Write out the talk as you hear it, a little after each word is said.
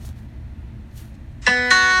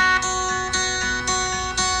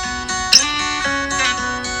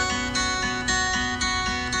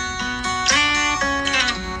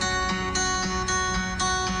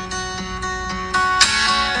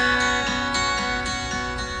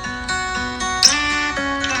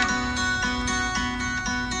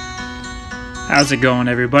How's it going,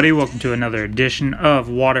 everybody? Welcome to another edition of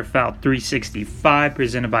Waterfowl 365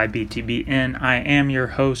 presented by BTBN. I am your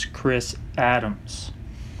host, Chris Adams.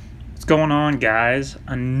 What's going on, guys?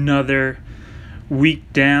 Another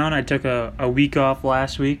week down. I took a week off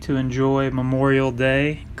last week to enjoy Memorial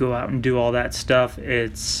Day, go out and do all that stuff.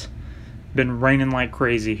 It's been raining like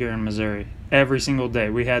crazy here in Missouri every single day.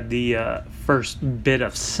 We had the first bit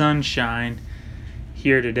of sunshine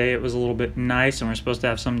here today. It was a little bit nice, and we're supposed to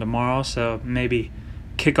have some tomorrow, so maybe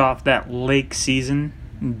kick off that lake season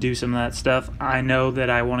and do some of that stuff. I know that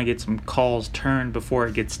I want to get some calls turned before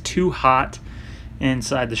it gets too hot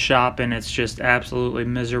inside the shop and it's just absolutely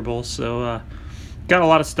miserable. So got a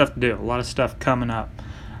lot of stuff to do, a lot of stuff coming up.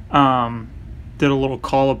 Did a little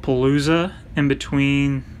Call-a-Palooza in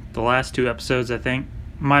between the last two episodes. I think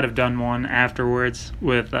might have done one afterwards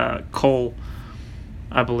with Cole,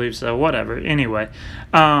 I believe so. Whatever. Anyway,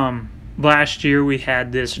 last year we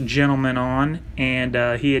had this gentleman on,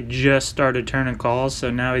 and he had just started turning calls,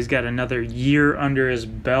 so now he's got another year under his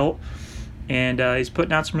belt, and he's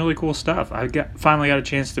putting out some really cool stuff. Finally got a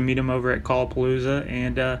chance to meet him over at Call-a-Palooza,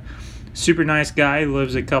 and super nice guy. He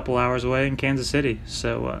lives a couple hours away in Kansas City,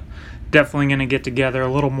 so definitely going to get together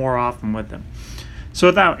a little more often with him. So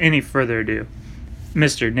without any further ado,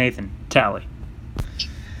 Mr. Nathan Talley.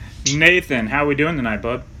 Nathan, how we doing tonight,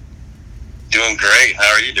 bud? Doing great.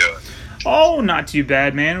 How are you doing? Oh, not too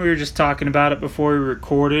bad, man. We were just talking about it before we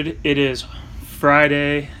recorded. It is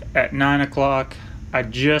Friday at 9 o'clock. I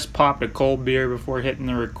just popped a cold beer before hitting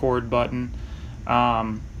the record button.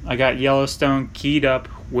 I got Yellowstone keyed up,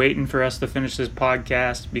 waiting for us to finish this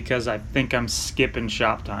podcast because I think I'm skipping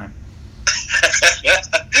shop time.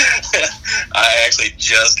 I actually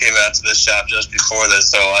just came out to the shop just before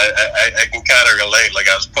this, so I can kind of relate. Like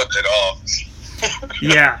I was putting it off.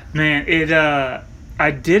 Yeah, man.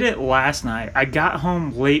 I did it last night. I got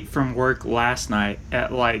home late from work last night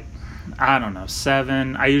at 7.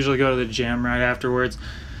 I usually go to the gym right afterwards,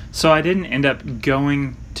 so I didn't end up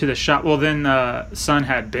going to the shop. Well, then son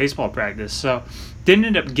had baseball practice, so didn't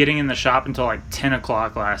end up getting in the shop until 10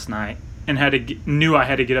 o'clock last night, and knew I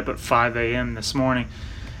had to get up at 5 a.m. this morning.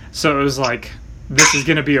 So it was this is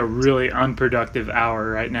going to be a really unproductive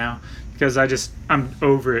hour right now because I'm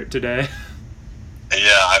over it today. Yeah,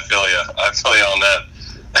 I feel you on that.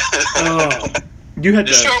 You had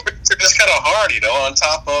to... It's just kind of hard, on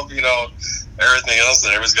top of, everything else that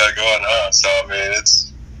everybody's got going on. So, I mean,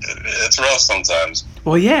 it's rough sometimes.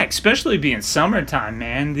 Well, yeah, especially being summertime,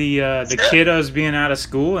 man. The kiddos being out of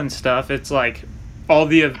school and stuff, it's like all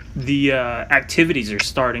the activities are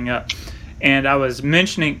starting up. And I was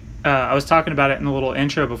mentioning, I was talking about it in the little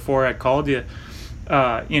intro before I called you.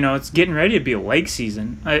 It's getting ready to be a lake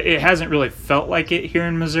season. It hasn't really felt like it here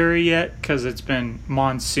in Missouri yet because it's been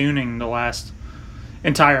monsooning the last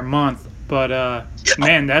entire month. But,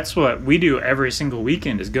 man, that's what we do every single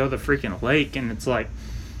weekend is go to the freaking lake. And it's there's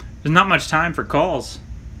not much time for calls.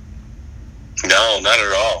 No, not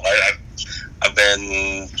at all. I've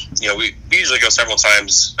been, we usually go several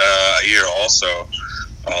times a year also.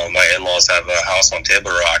 My in-laws have a house on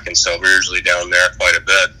Table Rock, and so we're usually down there quite a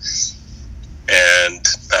bit. And,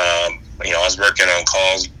 I was working on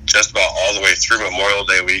calls just about all the way through Memorial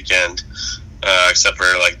Day weekend, except for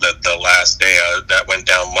the last day that went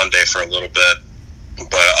down Monday for a little bit.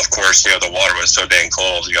 But of course, the water was so dang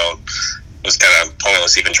cold, it was kind of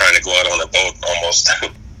pointless even trying to go out on a boat almost.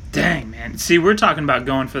 Dang, man. See, we're talking about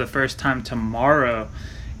going for the first time tomorrow,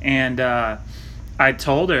 and I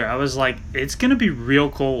told her, I was like, it's going to be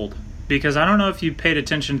real cold because I don't know if you paid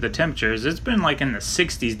attention to the temperatures. It's been in the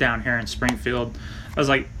 60s down here in Springfield. I was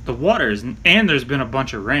like, the water's, and there's been a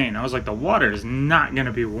bunch of rain. I was like, the water is not going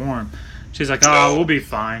to be warm. She's like, oh, we'll be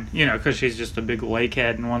fine, because she's just a big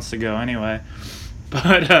lakehead and wants to go anyway.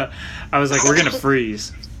 But I was like, we're going to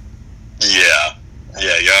freeze. Yeah,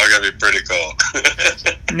 y'all are going to be pretty cold.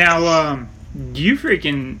 Now, you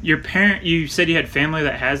said you had family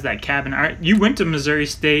that has that cabin. You went to Missouri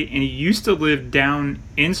State and you used to live down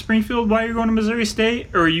in Springfield while you're going to Missouri State,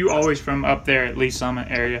 or are you always from up there at Lee Summit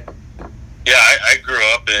area? Yeah, I grew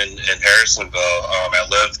up in Harrisonville. I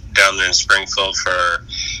lived down there in Springfield for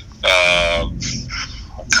a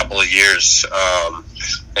couple of years. I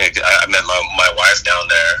met my wife down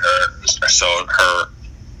there.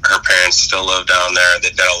 Her parents still live down there.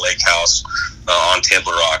 They've got a lake house on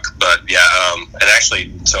Table Rock. But yeah, and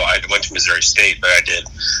actually, so I went to Missouri State, but I did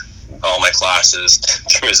all my classes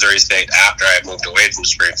to Missouri State after I moved away from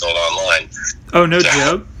Springfield online. Oh, no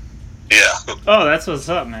joke? Yeah. Oh, that's what's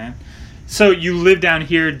up, man. So you live down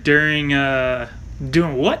here during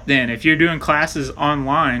doing what then? If you're doing classes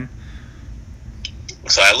online?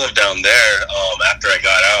 So I lived down there after I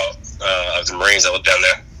got out. of the Marines that lived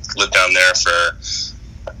down there for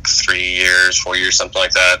 3 years, 4 years, something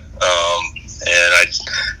like that. And I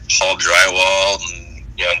hauled drywall and,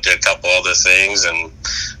 did a couple other things and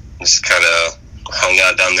just kind of hung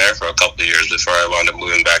out down there for a couple of years before I wound up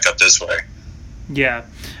moving back up this way. Yeah.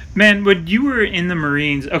 Man, when you were in the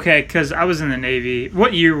Marines, okay, because I was in the Navy.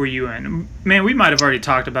 What year were you in? Man, we might have already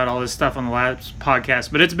talked about all this stuff on the last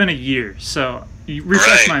podcast, but it's been a year, so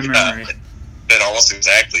refresh my memory. It's been almost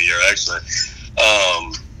exactly a year, actually.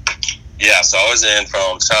 So I was in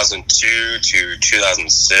from 2002 to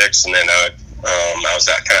 2006, and then I was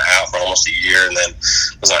kind of out for almost a year, and then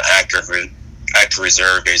was on active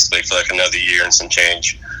reserve basically for like another year and some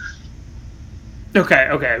change.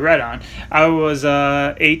 Okay, right on. I was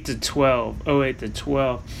 08 to 12.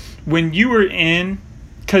 When you were in,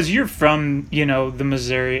 because you're from, the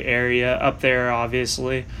Missouri area, up there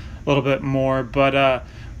obviously, a little bit more, but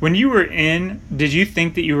when you were in, did you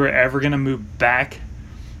think that you were ever going to move back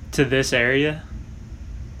to this area?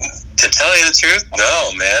 To tell you the truth,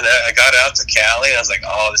 no, man. I got out to Cali and I was like,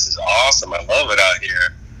 oh, this is awesome. I love it out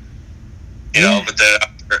here. But then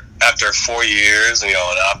after 4 years, and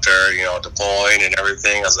after, deploying and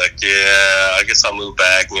everything, I was like, yeah, I guess I'll move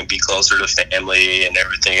back and be closer to family and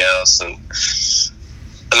everything else. And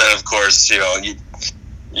then, of course, you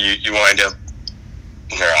wind up,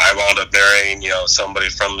 I wound up marrying, somebody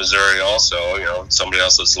from Missouri also, somebody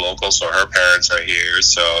else that's local, so her parents are here.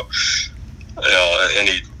 So,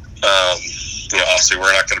 obviously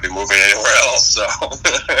we're not going to be moving anywhere else, so.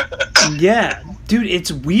 Yeah. Dude,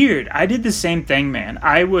 it's weird. I did the same thing, man.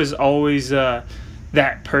 I was always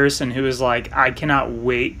that person who was like, I cannot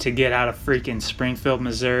wait to get out of freaking Springfield,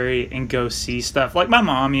 Missouri and go see stuff. Like my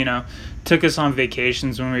mom, took us on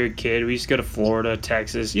vacations when we were a kid. We used to go to Florida,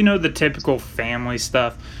 Texas, the typical family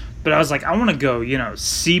stuff. But I was like, I want to go,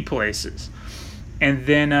 see places. And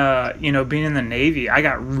then, being in the Navy, I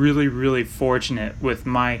got really, really fortunate with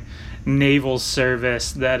my naval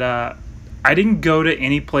service that I didn't go to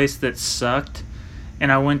any place that sucked.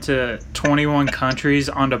 And I went to 21 countries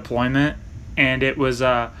on deployment, and it was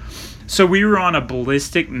so we were on a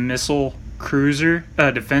ballistic missile cruiser,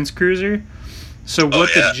 defense cruiser. So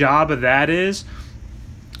what the job of that is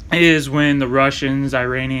when the Russians,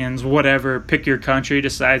 Iranians, whatever, pick your country,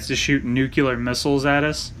 decides to shoot nuclear missiles at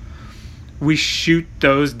us, we shoot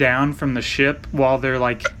those down from the ship while they're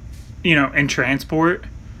in transport.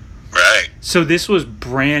 Right. So this was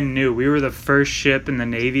brand new. We were the first ship in the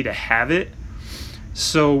Navy to have it.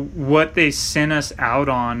 So what they sent us out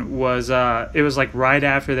on was, it was right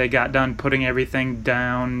after they got done putting everything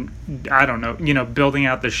down, I don't know, building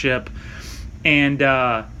out the ship. And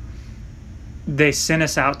they sent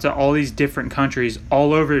us out to all these different countries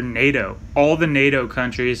all over NATO, all the NATO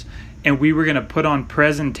countries. And we were going to put on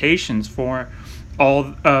presentations for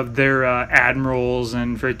all of their admirals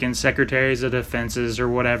and freaking secretaries of defenses or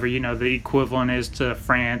whatever, the equivalent is to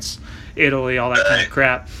France, Italy, all that kind of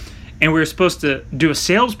crap. And we were supposed to do a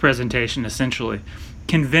sales presentation, essentially,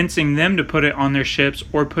 convincing them to put it on their ships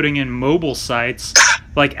or putting in mobile sites,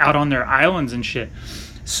 out on their islands and shit.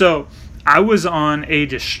 So I was on a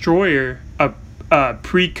destroyer, a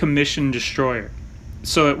pre-commissioned destroyer.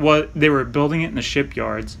 So they were building it in the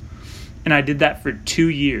shipyards, and I did that for 2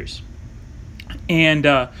 years. And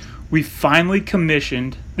we finally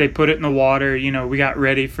commissioned. They put it in the water. We got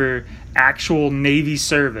ready for actual Navy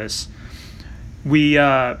service.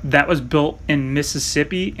 That was built in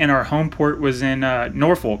Mississippi, and our home port was in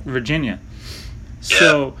Norfolk, Virginia. Yeah.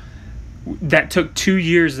 So that took 2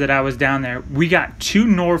 years that I was down there. We got to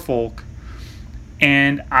Norfolk,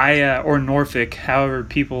 and or Norfolk, however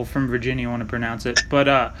people from Virginia want to pronounce it. But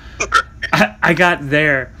I got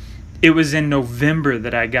there. It was in November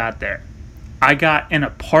that I got there. I got an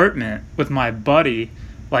apartment with my buddy,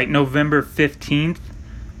 November 15th,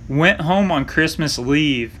 went home on Christmas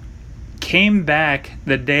leave, came back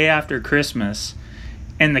the day after Christmas,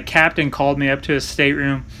 and the captain called me up to his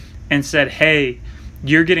stateroom and said, hey,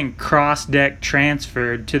 you're getting cross-deck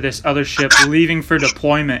transferred to this other ship leaving for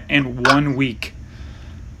deployment in 1 week.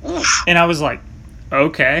 And I was like,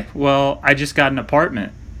 okay, well, I just got an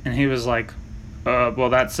apartment. And he was like, well,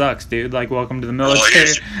 that sucks, dude. Welcome to the military.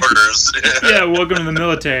 Yeah, welcome to the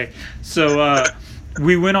military. So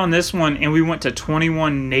we went on this one, and we went to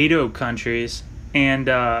 21 NATO countries. And,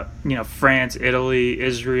 France, Italy,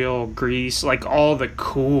 Israel, Greece, all the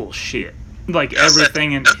cool shit.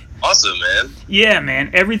 Everything awesome, man. Yeah, man.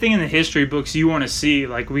 Everything in the history books you want to see,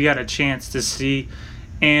 we got a chance to see.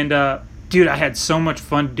 And, dude, I had so much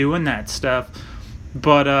fun doing that stuff.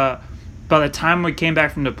 But by the time we came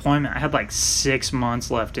back from deployment, I had 6 months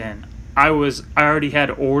left in. I already had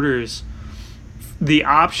orders the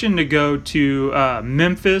option to go to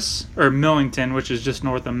Memphis or Millington, which is just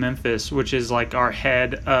north of Memphis, which is like our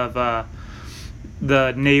head of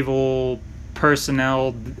the naval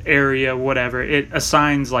personnel area, whatever. It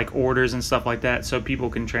assigns like orders and stuff like that so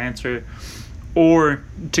people can transfer, or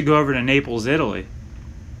to go over to Naples, Italy.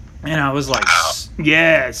 And I was like,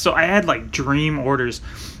 yeah. So I had like dream orders.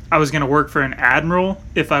 I was going to work for an admiral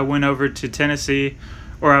if I went over to Tennessee,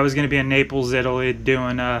 or I was going to be in Naples, Italy,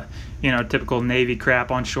 doing typical Navy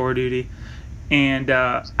crap on shore duty. And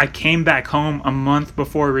I came back home a month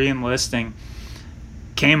before re-enlisting.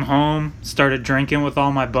 Came home, started drinking with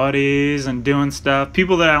all my buddies and doing stuff.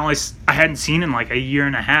 People that I hadn't seen in like a year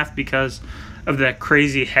and a half because of that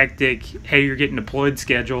crazy hectic, hey, you're getting deployed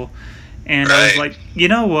schedule. And I was like, you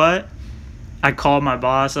know what? I called my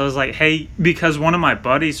boss. I was like, hey, because one of my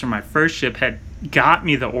buddies from my first ship had got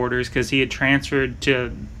me the orders because he had transferred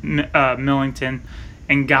to Millington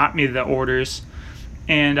and got me the orders.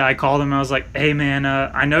 And I called him and I was like, hey, man,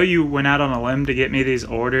 I know you went out on a limb to get me these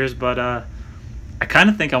orders, but I kind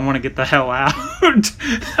of think I want to get the hell out.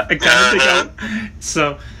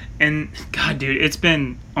 And God, dude, it's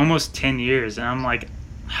been almost 10 years. And I'm like,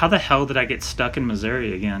 how the hell did I get stuck in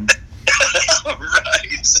Missouri again?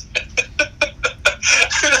 Right.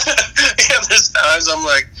 Yeah, there's times I'm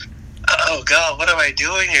like, oh God, what am I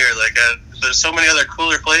doing here? Like, there's so many other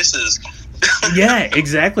cooler places. Yeah,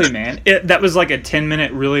 exactly, man. That was like a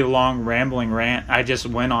 10-minute, really long, rambling rant I just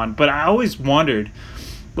went on. But I always wondered,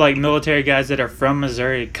 like, military guys that are from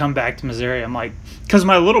Missouri come back to Missouri. I'm like, because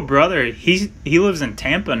my little brother, he lives in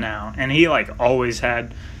Tampa now, and he like always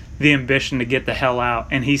had the ambition to get the hell out,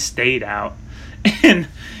 and he stayed out. And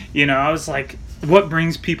I was like, what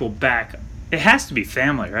brings people back? It has to be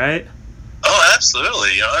family, right? Oh,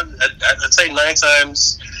 absolutely. I'd say 9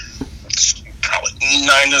 times, probably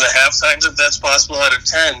 9.5 times, if that's possible, out of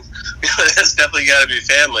 10. It's definitely got to be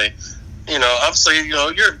family. Obviously,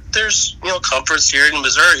 there's comforts here in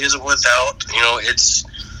Missouri isn't without, it's,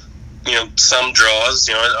 some draws,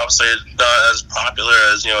 obviously it's not as popular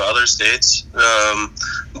as, other states.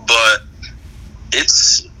 But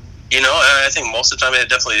it's, I think most of the time it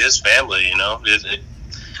definitely is family, you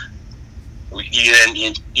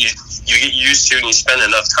get used to and you spend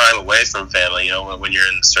enough time away from family, when you're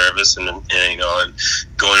in the service and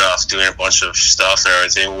going off doing a bunch of stuff and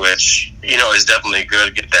everything, which, is definitely good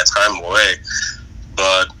to get that time away.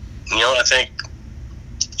 But, I think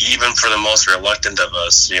even for the most reluctant of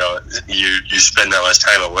us, you spend that much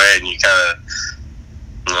time away and you kind of,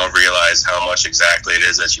 realize how much exactly it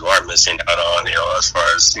is that you are missing out on, as far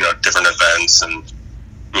as, different events and,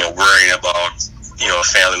 worrying about,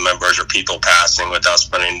 family members or people passing without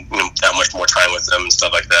spending that much more time with them and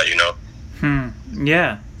stuff like that,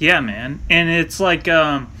 Yeah, man. And it's like,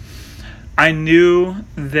 I knew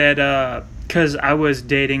that, because I was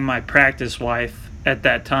dating my practice wife at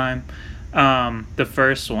that time, the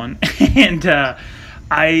first one, and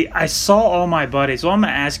I saw all my buddies. Well, I'm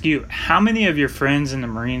going to ask you, how many of your friends in the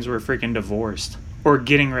Marines were freaking divorced or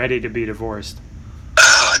getting ready to be divorced?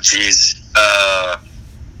 Oh, jeez.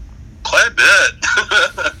 Quite a bit.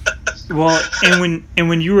 Well, and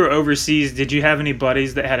when you were overseas, did you have any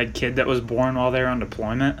buddies that had a kid that was born while they were on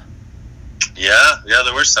deployment? Yeah,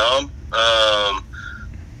 there were some.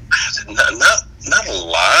 Not a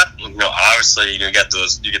lot. Obviously you get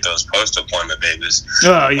those post deployment babies.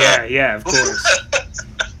 Oh yeah, of course.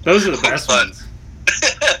 Those are the best ones.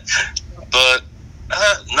 But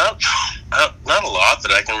not a lot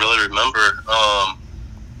that I can really remember.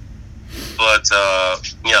 But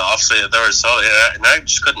obviously there was so, and I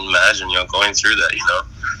just couldn't imagine, going through that,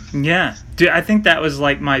 Yeah, dude, I think that was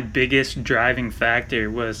like my biggest driving factor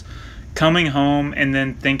was coming home and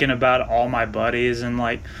then thinking about all my buddies and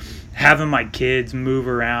like having my kids move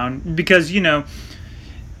around because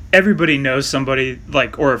everybody knows somebody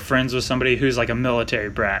like or are friends with somebody who's like a military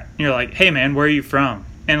brat. And you're like, hey man, where are you from?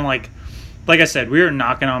 And like I said, we were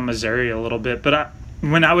knocking on Missouri a little bit, but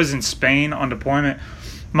when I was in Spain on deployment,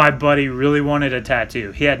 my buddy really wanted a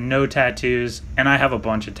tattoo. He had no tattoos, and I have a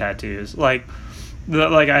bunch of tattoos.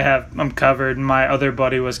 I'm covered. My other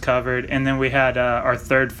buddy was covered, and then we had our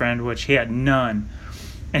third friend, which he had none,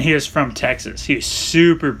 and he was from Texas. He was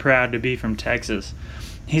super proud to be from Texas.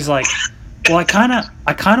 He's like, well, I kind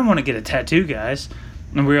of want to get a tattoo, guys.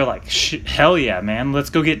 And we were like, hell yeah, man, let's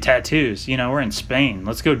go get tattoos. We're in Spain.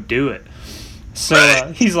 Let's go do it.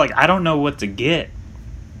 So he's like, I don't know what to get.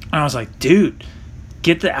 And I was like, dude,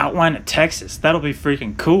 get the outline of Texas. That'll be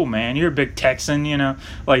freaking cool, man. You're a big Texan,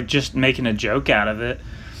 like just making a joke out of it.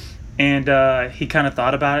 And he kind of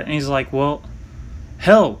thought about it, and he's like, well,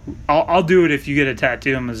 hell, I'll do it if you get a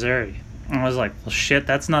tattoo in Missouri. And I was like, well, shit,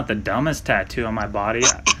 that's not the dumbest tattoo on my body.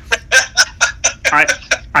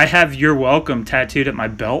 I have "You're welcome" tattooed at my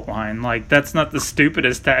belt line. Like, that's not the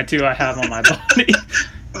stupidest tattoo I have on my body.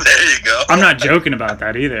 There you go. I'm not joking about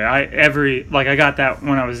that either. I got that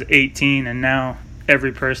when I was 18, and now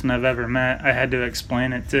every person I've ever met, I had to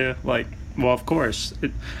explain it to. Like, well, of course.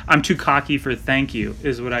 I'm too cocky for thank you,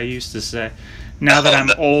 is what I used to say. Now that I'm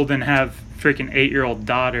old and have freaking 8-year-old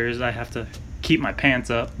daughters, I have to keep my pants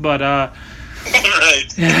up. But,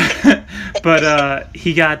 Right. but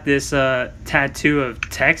he got this tattoo of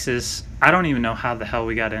Texas. I don't even know how the hell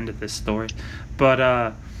we got into this story. But,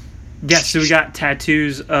 yeah, so we got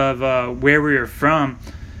tattoos of where we were from.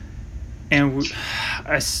 And we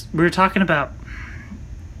were talking about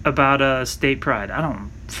state pride. I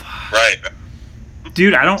don't... Right.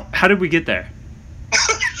 Dude, how did we get there?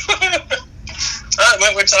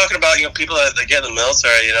 We're talking about, people that get in the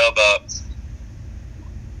military, about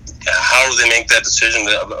how do they make that decision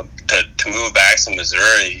to move back to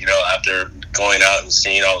Missouri, after going out and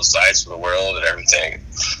seeing all the sights of the world and everything.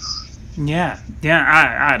 Yeah,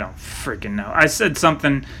 I don't freaking know. I said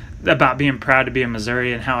something about being proud to be a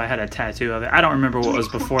Missourian and how I had a tattoo of it. I don't remember what was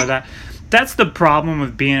before that. That's the problem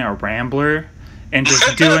with being a rambler and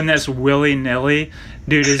just doing this willy-nilly,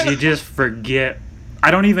 dude, is you just forget. I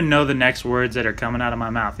don't even know the next words that are coming out of my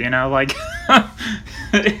mouth, like,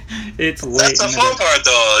 it's late. That's the fun part,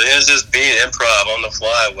 though. It's just being improv on the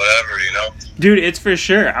fly, whatever, Dude, it's for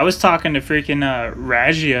sure. I was talking to freaking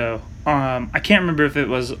Raggio. I can't remember if it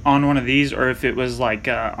was on one of these or if it was, like,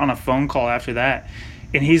 on a phone call after that.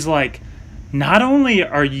 And he's like, not only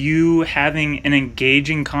are you having an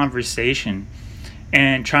engaging conversation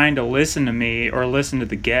and trying to listen to me or listen to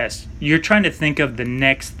the guest, you're trying to think of the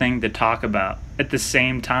next thing to talk about at the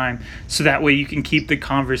same time, so that way you can keep the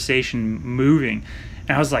conversation moving.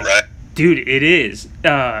 And I was like, right. Dude, it is.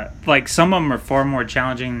 Like, some of them are far more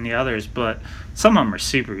challenging than the others, but some of them are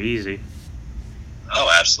super easy. Oh,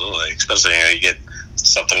 absolutely. Especially, you get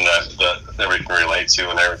something that we can relate to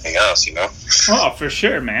and everything else, Oh, for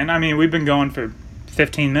sure, man. I mean, we've been going for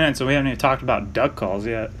 15 minutes and we haven't even talked about duck calls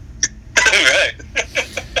yet. Right.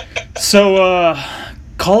 So,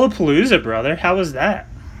 Callapalooza, brother, how was that?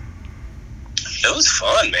 It was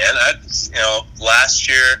fun, man. Last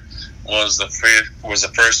year was the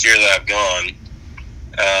first year that I've gone,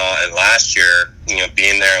 and last year,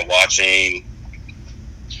 being there and watching,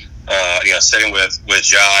 sitting with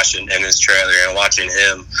Josh and his trailer and watching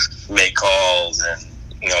him make calls and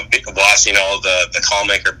watching all the call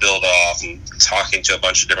maker build off and talking to a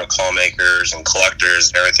bunch of different call makers and collectors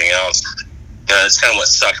and everything else. It's kind of what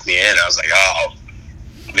sucked me in. I was like, oh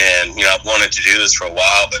man, I've wanted to do this for a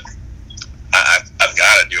while, but I've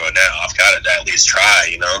got to do it now. I've got to at least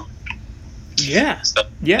try, Yeah. So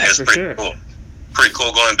yeah, it was for pretty sure. cool. Pretty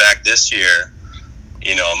cool going back this year,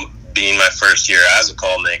 being my first year as a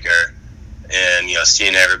call maker and,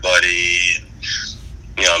 seeing everybody,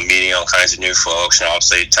 meeting all kinds of new folks and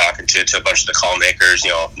obviously talking to a bunch of the call makers,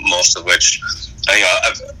 most of which,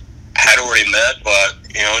 I've had already met, but,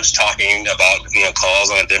 just talking about,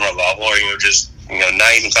 calls on a different level or, just,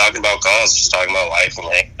 not even talking about calls, just talking about life and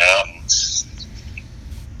hanging out. And,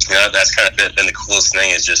 that's kind of been the coolest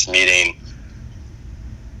thing is just meeting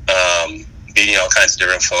all kinds of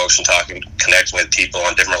different folks and connecting with people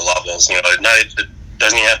on different levels. It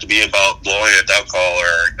doesn't even have to be about blowing a duck call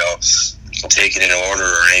or, taking an order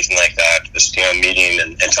or anything like that. Just, meeting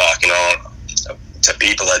and talking to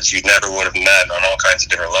people that you never would have met on all kinds of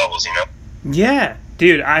different levels, Yeah,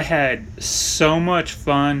 dude, I had so much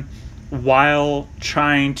fun while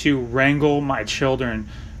trying to wrangle my children,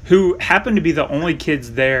 who happened to be the only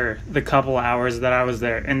kids there the couple hours that I was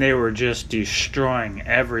there, and they were just destroying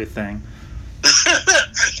everything.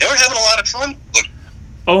 They were having a lot of fun.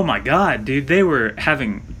 Oh my god, dude, they were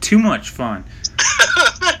having too much fun.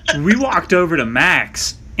 We walked over to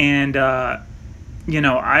Max, and I've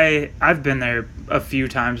been there a few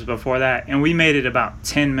times before that, and we made it about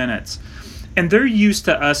 10 minutes. And they're used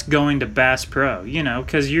to us going to Bass Pro,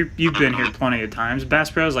 because you've been here plenty of times.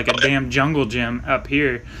 Bass Pro is like a damn jungle gym up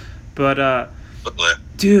here. But,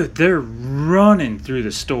 dude, they're running through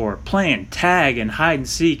the store, playing tag and hide and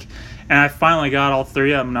seek. And I finally got all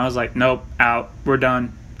three of them, and I was like, nope, out, we're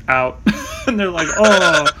done, out. And they're like,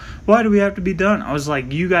 oh, why do we have to be done? I was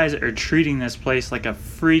like, you guys are treating this place like a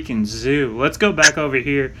freaking zoo. Let's go back over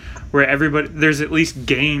here where there's at least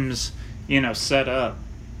games, set up.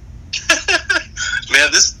 Man,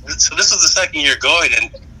 this was the second year going, and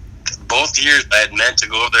both years I had meant to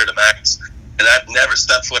go over there to Max, and I've never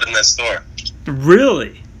stepped foot in that store.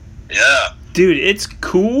 Really? Yeah. Dude, it's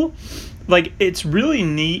cool. Like, it's really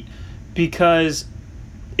neat because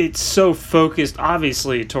it's so focused,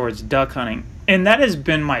 obviously, towards duck hunting. And that has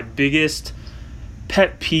been my biggest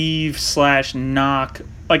pet peeve / knock.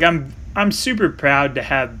 Like, I'm super proud to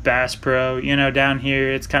have Bass Pro, down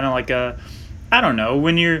here. It's kind of like I don't know,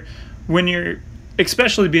 when you're,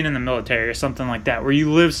 especially being in the military or something like that, where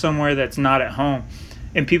you live somewhere that's not at home,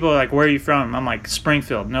 and people are like, where are you from? I'm like,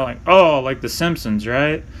 Springfield. And they're like, oh, like The Simpsons,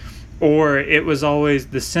 right? Or it was always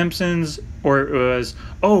The Simpsons, or it was,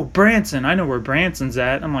 oh, Branson. I know where Branson's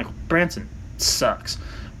at. I'm like, Branson sucks.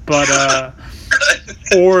 But,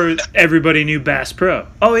 or everybody knew Bass Pro.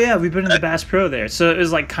 Oh, yeah, we've been in the Bass Pro there. So it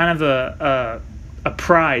was like kind of a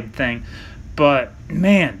pride thing. But,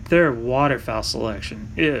 man, their waterfowl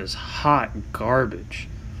selection is hot garbage.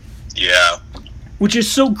 Yeah. Which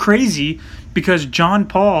is so crazy because John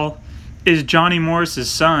Paul is Johnny Morris's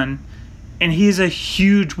son, and he's a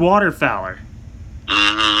huge waterfowler.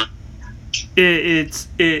 Mm-hmm.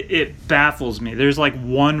 It baffles me. There's like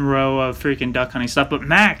one row of freaking duck hunting stuff, but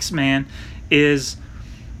Max, man, is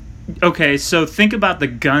okay. So think about the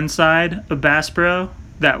gun side of Bass Pro,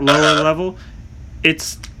 that lower level.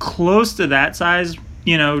 It's close to that size,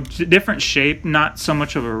 different shape, not so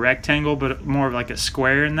much of a rectangle, but more of like a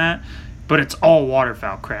square in that. But it's all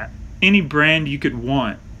waterfowl crap. Any brand you could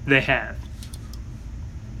want, they have.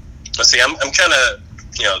 But see, I'm kind of,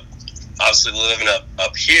 obviously living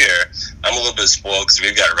up here. I'm a little bit spoiled because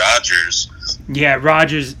we've got Rogers. Yeah,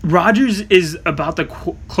 Rogers. Rogers is about the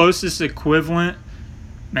closest equivalent.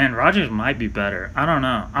 Man, Rogers might be better. I don't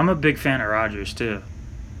know. I'm a big fan of Rogers too.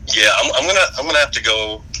 Yeah, I'm gonna have to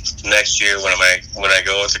go next year when I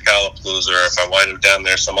go to Calapalooza, or if I wind up down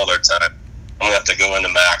there some other time. I'm gonna have to go into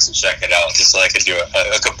Max and check it out, just so I could do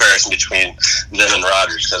a comparison between them and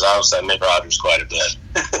Rogers, because obviously I made Rogers quite a bit.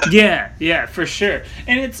 Yeah, for sure.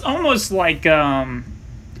 And it's almost like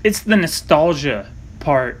it's the nostalgia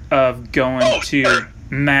part of going to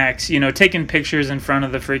Max. Taking pictures in front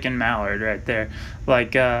of the freaking mallard right there.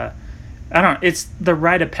 Like it's the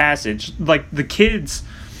rite of passage. Like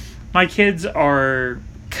my kids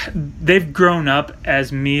they've grown up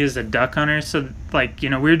as me as a duck hunter, so like we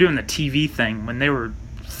were doing the TV thing when they were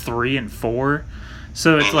 3 and 4,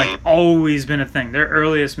 so it's like always been a thing. Their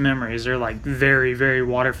earliest memories are like very, very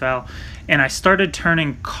waterfowl. And I started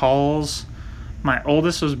turning calls. My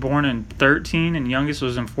oldest was born in 13 and youngest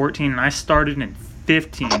was in 14, and I started in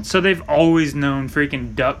 15, so they've always known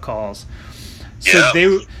freaking duck calls.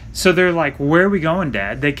 So they're like, where are we going,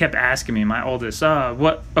 Dad? They kept asking me, my oldest,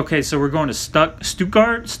 what? Okay, so we're going to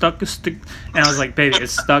Stuttgart? And I was like, baby,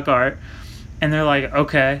 it's Stuttgart. And they're like,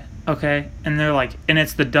 okay. And they're like, and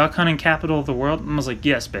it's the duck hunting capital of the world? And I was like,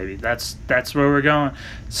 yes, baby, that's where we're going.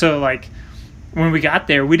 So, like, when we got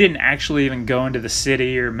there, we didn't actually even go into the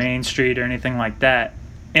city or Main Street or anything like that.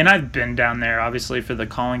 And I've been down there, obviously, for the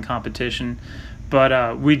calling competition.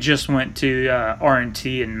 But we just went to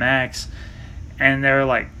R&T and Max. And they were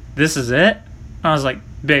like, this is it? I was like,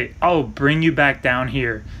 babe, I'll bring you back down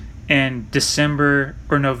here in December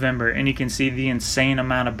or November, and you can see the insane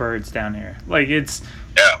amount of birds down here. Like, it's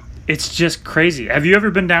just crazy. Have you ever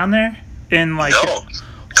been down there? No.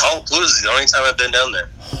 Calapalooza is the only time I've been down there.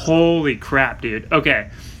 Holy crap, dude. Okay,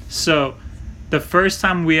 so the first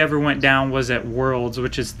time we ever went down was at Worlds,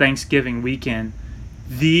 which is Thanksgiving weekend.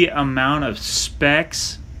 The amount of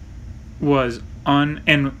specks was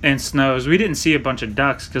and snows. We didn't see a bunch of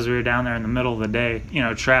ducks because we were down there in the middle of the day,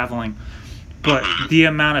 traveling. But the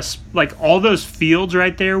amount of like all those fields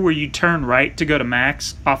right there where you turn right to go to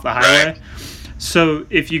Max off the highway. Right. So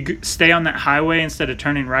if you stay on that highway instead of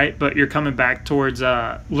turning right, but you're coming back towards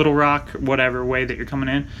Little Rock, whatever way that you're coming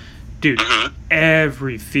in, dude,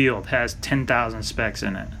 every field has 10,000 specks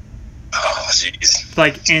in it. Oh, jeez.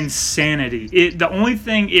 Like, insanity. The only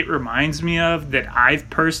thing it reminds me of that I've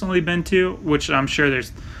personally been to, which I'm sure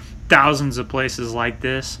there's thousands of places like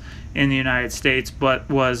this in the United States, but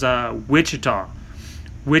was Wichita.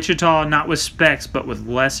 Wichita, not with specks, but with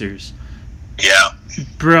lessers. Yeah.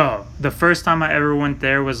 Bro, the first time I ever went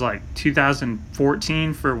there was like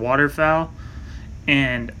 2014 for waterfowl.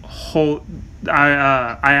 And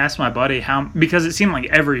I asked my buddy how, because it seemed like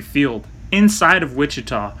every field inside of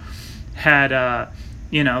Wichita had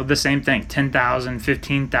the same thing, 10,000,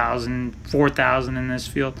 15,000, 4,000 in this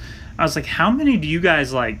field. I was like, how many do you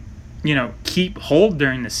guys keep hold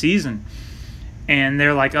during the season? And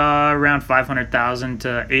they're like, around 500,000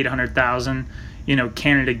 to 800,000,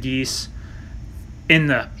 Canada geese in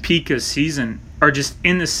the peak of season are just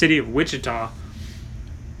in the city of Wichita,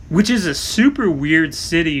 which is a super weird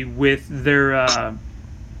city with their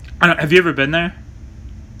have you ever been there?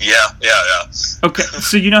 Yeah. Okay,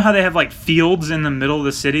 so you know how they have like fields in the middle of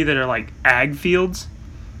the city that are like ag fields?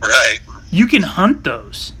 Right. You can hunt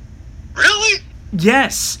those. Really?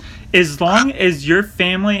 Yes. As long as your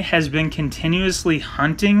family has been continuously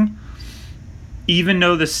hunting, even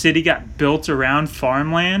though the city got built around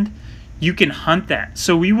farmland, you can hunt that.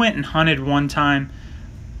 So we went and hunted one time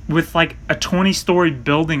with like a 20-story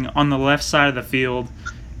building on the left side of the field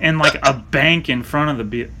and like a bank in front of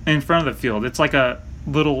the field. It's like a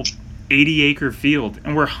little 80-acre field,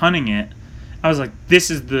 and we're hunting it. I was like, this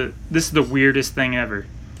is the weirdest thing ever.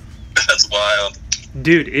 That's wild.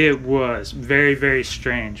 Dude, it was very, very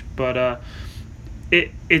strange. But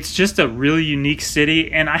it's just a really unique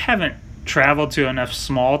city, and I haven't traveled to enough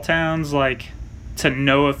small towns like to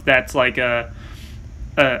know if that's like a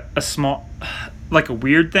small, like a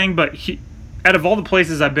weird thing. But out of all the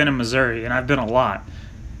places I've been in Missouri, and I've been a lot,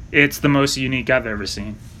 it's the most unique I've ever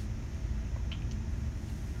seen.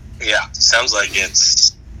 Yeah, sounds like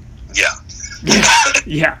it's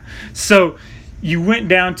Yeah. So you went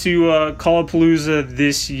down to Callapalooza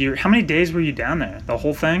this year. How many days were you down there? The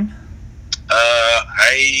whole thing?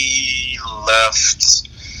 I left.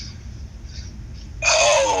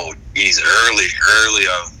 Oh, early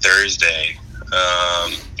on Thursday.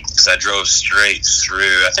 Because I drove straight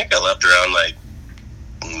through. I think I left around like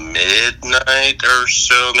midnight or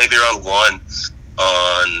so, maybe around 1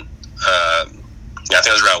 on. I think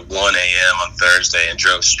it was around 1 a.m. on Thursday, and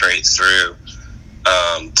drove straight through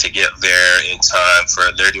to get there in time for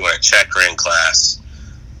they're doing a checkering class.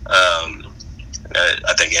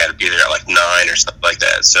 I think I had to be there at like 9 or something like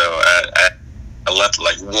that. So I left at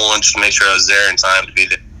like 1 just to make sure I was there in time to be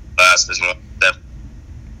there for class. Because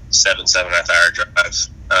seven and a half hour drive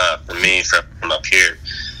for me from up here.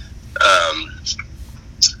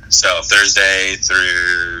 So Thursday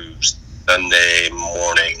through Sunday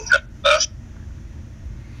morning.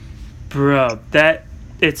 Bro,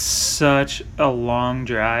 it's such a long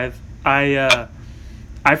drive. I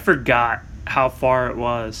forgot how far it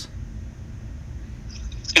was.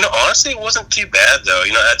 Honestly, it wasn't too bad though.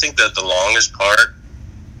 I think that the longest part,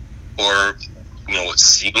 or what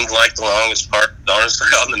seemed like the longest part, honestly,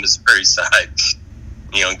 on the Missouri side,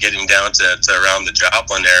 getting down to around the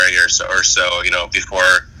Joplin area or so,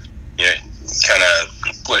 before kind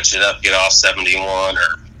of switch it up, get off 71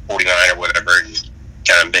 or 49 or whatever, and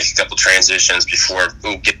kind of make a couple transitions before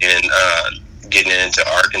getting into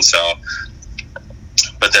Arkansas.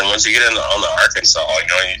 But then once you get on the Arkansas,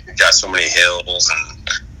 you got so many hills and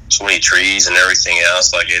so many trees and everything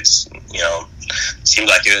else. Like it's, seemed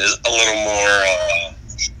like it was a little more.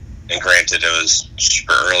 And granted, it was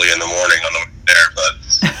super early in the morning on the way there,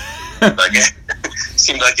 but like it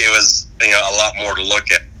seemed like it was a lot more to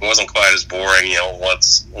look at. It wasn't quite as boring,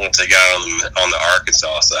 once I got on the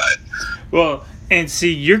Arkansas side. Well, and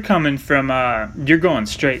see, you're coming from you're going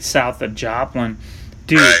straight south of Joplin.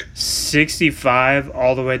 Dude, right. 65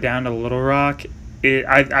 all the way down to Little Rock.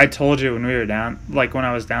 I told you when we were down, like when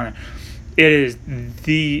I was down there, it is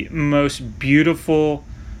the most beautiful,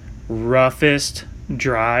 roughest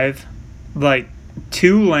drive. Like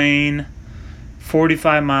 2-lane,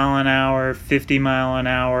 45 mile an hour, 50 mile an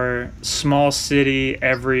hour, small city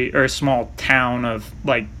small town of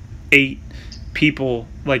like 8 people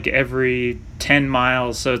like every 10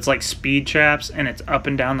 miles. So it's like speed traps, and it's up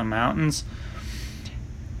and down the mountains.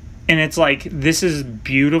 And it's like, this is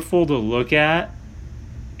beautiful to look at,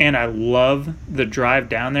 and I love the drive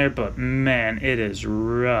down there, but man, it is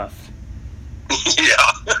rough.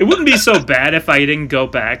 Yeah. It wouldn't be so bad if I didn't go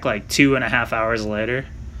back like 2.5 hours later.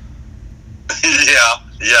 Yeah,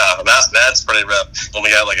 that's pretty rough.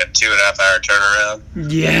 Only got like a 2.5 hour turnaround.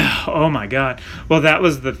 Yeah, oh my god. Well, that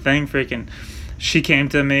was the thing, freaking. She came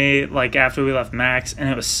to me like after we left Max, and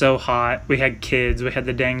it was so hot. We had kids, we had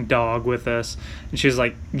the dang dog with us, and she was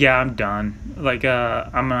like, "Yeah, I'm done. Like,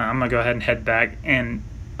 I'm gonna go ahead and head back." And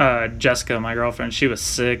Jessica, my girlfriend, she was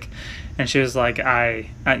sick, and she was like,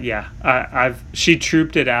 she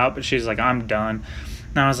trooped it out, but she's like, "I'm done."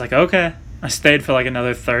 And I was like, "Okay." I stayed for like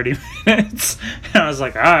another 30 minutes, and I was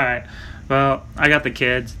like, "All right, well, I got the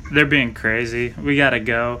kids. They're being crazy. We gotta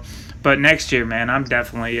go." But next year, man, I'm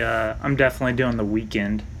definitely doing the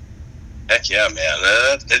weekend. Heck yeah, man!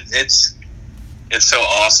 It's so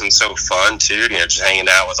awesome, so fun too. Just hanging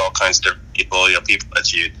out with all kinds of different people. People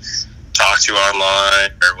that you talk to online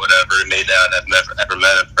or whatever. May not have ever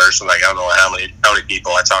met in person. Like I don't know how many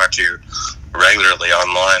people I talk to regularly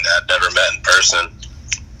online that I've never met in person.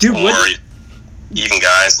 Dude, even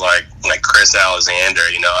guys like Chris Alexander.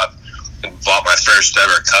 I bought my first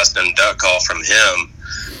ever custom duck call from him.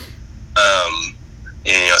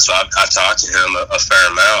 So I've talked to him a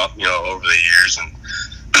fair amount, over the years, and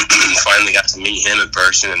finally got to meet him in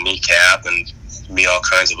person and meet Cap, and meet all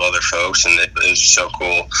kinds of other folks, and it was just so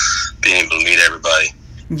cool being able to meet everybody.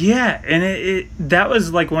 Yeah, and that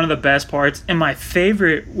was like one of the best parts. And my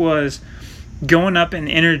favorite was going up and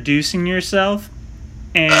introducing yourself,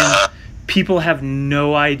 and people have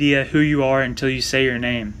no idea who you are until you say your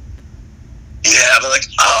name. Yeah, they're like,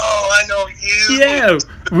 oh, I know you. Yeah,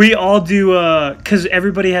 we all do, because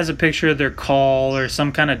everybody has a picture of their call or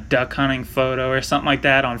some kind of duck hunting photo or something like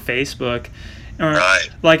that on Facebook. Or, right.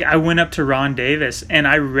 Like, I went up to Ron Davis, and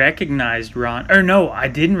I recognized Ron. Or, no, I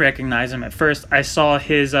didn't recognize him at first. I saw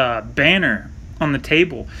his banner on the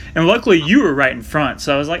table. And luckily, you were right in front.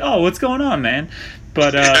 So I was like, oh, what's going on, man?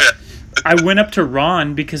 But I went up to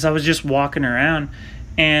Ron because I was just walking around.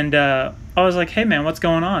 And I was like, hey, man, what's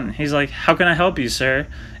going on? He's like, how can I help you, sir?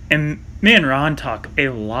 And me and Ron talk a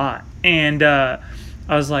lot. And I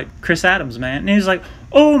was like, Chris Adams, man. And he was like,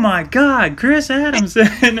 oh, my God, Chris Adams.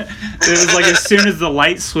 And it was like as soon as the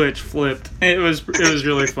light switch flipped, it was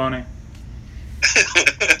really funny.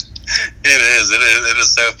 It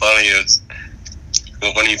is so funny. It's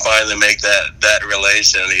when you finally make that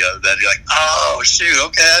relation, that you're like, oh, shoot,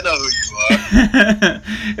 okay, I know who you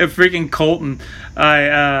are. If freaking Colton,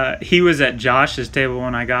 he was at Josh's table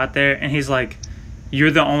when I got there, and he's like,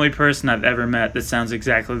 you're the only person I've ever met that sounds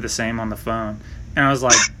exactly the same on the phone. And I was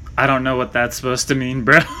like, I don't know what that's supposed to mean,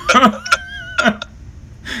 bro.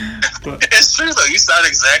 But, it's true, though. You sound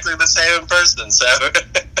exactly the same in person, so.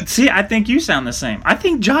 See, I think you sound the same. I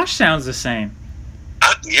think Josh sounds the same.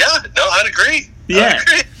 I'd agree. Yeah.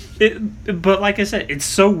 But like I said, it's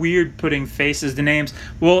so weird putting faces to names.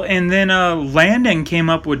 Well, and then Landon came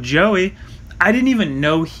up with Joey. I didn't even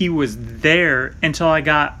know he was there until I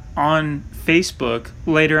got on Facebook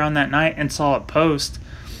later on that night and saw a post.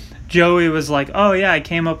 Joey was like, oh yeah, I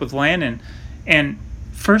came up with Landon. And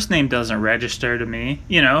first name doesn't register to me.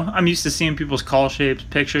 You know, I'm used to seeing people's call shapes,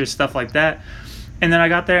 pictures, stuff like that. And then I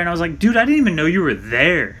got there and I was like, dude, I didn't even know you were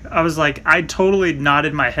there. I was like, I totally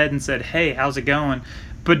nodded my head and said, hey, how's it going?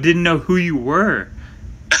 But didn't know who you were.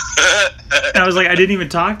 And I was like, I didn't even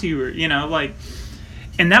talk to you, you know, like.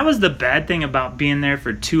 And that was the bad thing about being there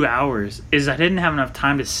for 2 hours, is I didn't have enough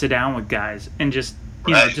time to sit down with guys and just,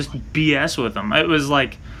 you know, just BS with them. It was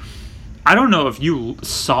like, I don't know if you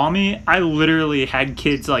saw me. I literally had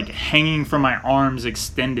kids like hanging from my arms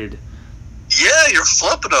extended. Yeah, you're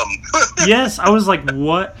flipping them. Yes, I was like,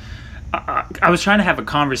 what? I was trying to have a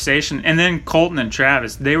conversation, and then Colton and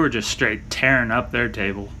Travis, they were just straight tearing up their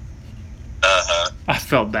table. I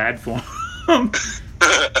felt bad for them.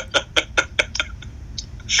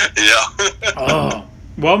 Yeah. Oh.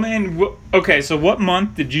 Well, man, okay, so what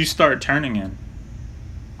month did you start turning in?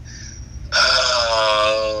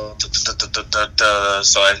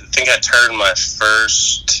 So I think I turned my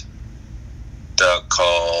first duck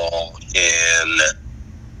call in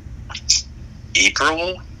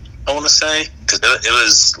April, I want to say, because it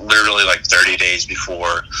was literally like 30 days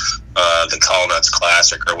before the Call Nuts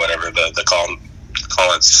Classic or whatever, the Call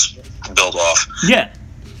Nuts build off. Yeah.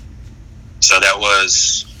 So that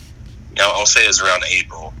was, I'll say it was around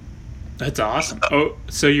April. That's awesome. Oh,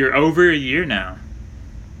 so you're over a year now.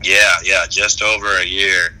 Yeah, just over a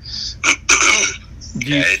year.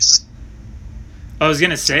 I was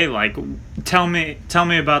gonna say, like, tell me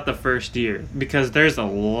about the first year, because there's a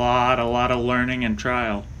lot of learning and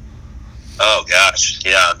trial. Oh gosh,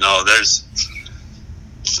 yeah, no, there's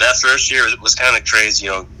that first year was kind of crazy,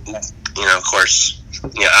 of course,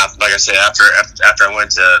 like I said, after I went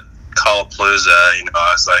to Callapalooza,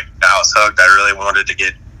 I was like, I was hooked. I really wanted to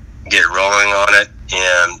get rolling on it,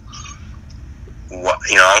 and I'm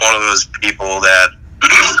one of those people that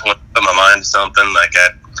when I put my mind to something, like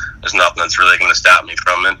there's nothing that's really going to stop me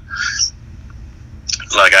from it.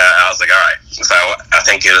 Like I was like, all right. So I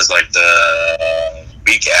think it was like the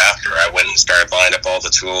week after I went and started buying up all the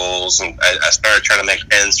tools, and I started trying to make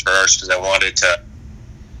ends first because I wanted to,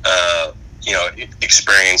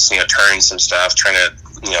 experience, turning some stuff, trying to,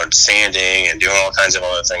 sanding and doing all kinds of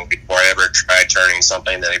other things before I ever tried turning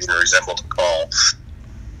something that even resembled a call.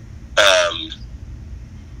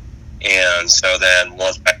 And so then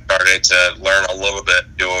once I started to learn a little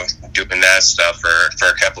bit doing that stuff for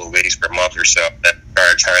a couple of weeks, for a month or so, I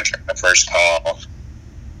started trying to turn my first call.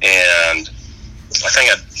 And I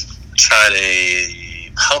think I tried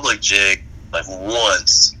a public jig like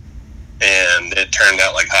once, and it turned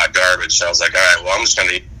out like hot garbage. So I was like, all right, well, I'm just going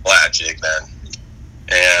to use a flat jig then.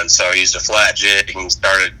 And so I used a flat jig and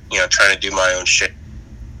started, trying to do my own shit.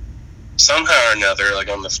 Somehow or another, like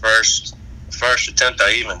on the first attempt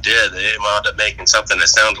I even did, it wound up making something that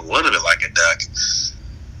sounded a little bit like a duck.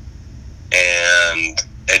 And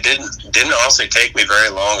it didn't honestly take me very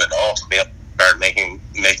long at all to be able to start making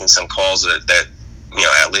some calls that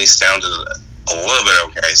at least sounded a little bit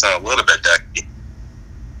okay. It sounded a little bit ducky.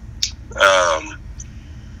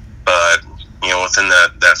 But within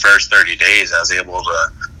that first 30 days, I was able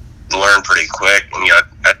to learn pretty quick. And,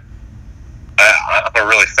 I'm a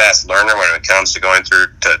really fast learner when it comes to going through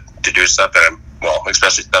to do stuff that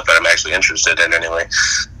especially stuff that I'm actually interested in anyway.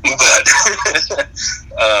 But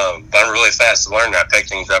I'm really fast to learn. I pick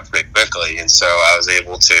things up pretty quickly, and so I was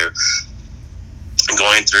able to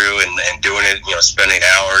going through and doing it. Spending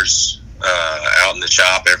hours out in the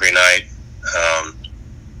shop every night,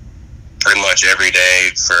 pretty much every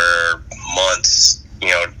day for months.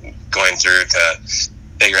 Going through to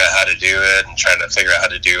figure out how to do it and trying to figure out how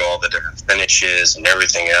to do all the different finishes and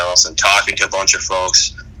everything else, and talking to a bunch of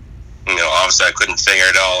folks. Obviously I couldn't figure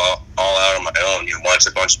it all out on my own. You watch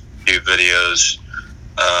a bunch of YouTube videos,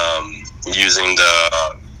 using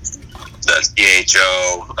the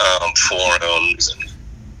CHO forums and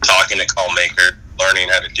talking to call maker, learning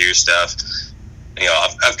how to do stuff.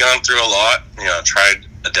 I've gone through a lot. Tried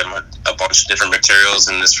a bunch of different materials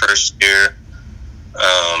in this first year.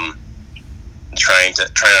 Trying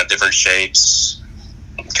out different shapes,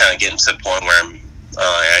 kind of getting to the point where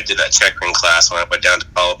I did that checkering class when I went down to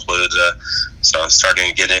Lollapalooza, so I'm starting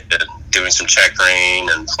to get into doing some checkering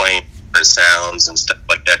and playing different sounds and stuff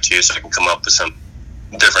like that too, so I can come up with some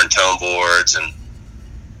different tone boards. And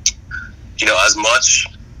as much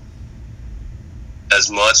as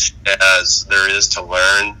there is to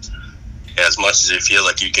learn, as much as you feel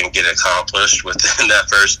like you can get accomplished within that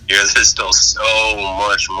first year, there's still so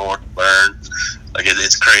much more to learn. Like,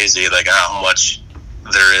 it's crazy, like, how much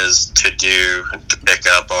there is to do, to pick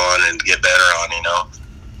up on and get better on,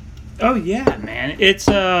 Oh, yeah, man. It's,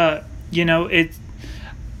 I know it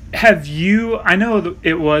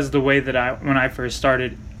was the way that when I first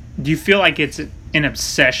started. Do you feel like it's an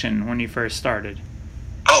obsession when you first started?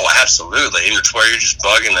 Oh, absolutely. It's where you're just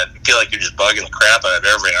bugging it. You feel like you're just bugging the crap out of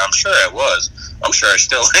everything. I'm sure I was. I'm sure I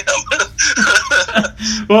still am.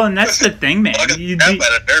 Well, and that's the thing, man. Bugging the crap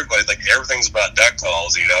out of everybody. Like, everything's about duck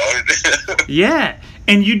calls, Yeah.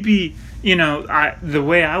 And you'd be, the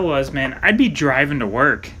way I was, man, I'd be driving to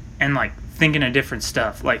work and, like, thinking of different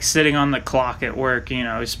stuff, like sitting on the clock at work,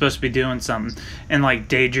 supposed to be doing something, and like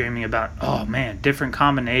daydreaming about, oh man, different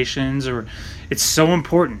combinations, or it's so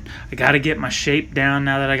important. I got to get my shape down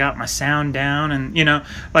now that I got my sound down, and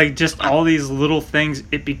like just all these little things.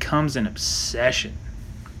 It becomes an obsession.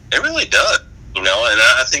 It really does, and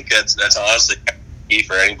I think that's honestly key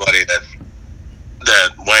for anybody that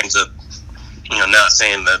winds up, not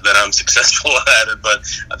saying that I'm successful at it, but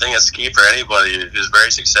I think it's key for anybody who's very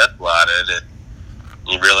successful at it.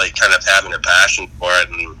 You really kind of having a passion for it,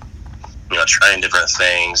 and trying different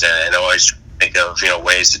things, and always think of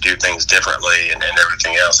ways to do things differently, and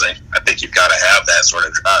everything else. I think you've got to have that sort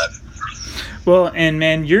of drive. Well, and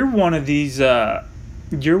man, you're one of these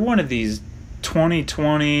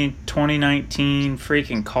 2020, 2019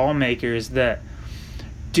 freaking call makers that,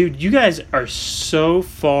 dude, you guys are so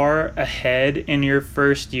far ahead in your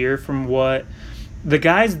first year from what the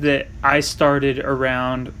guys that I started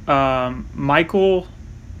around. Michael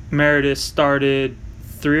Meredith started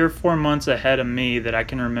 3 or 4 months ahead of me that I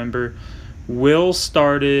can remember. Will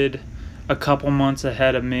started a couple months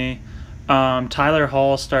ahead of me. Tyler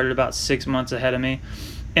Hall started about 6 months ahead of me.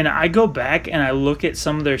 And I go back and I look at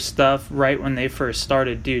some of their stuff right when they first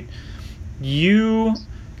started. Dude, you,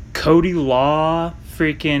 Cody Law,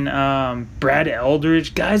 freaking Brad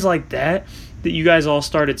Eldridge, guys like that you guys all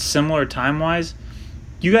started similar time-wise.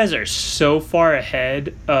 You guys are so far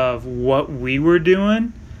ahead of what we were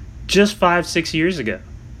doing just 5-6 years ago.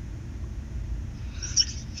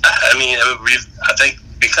 I think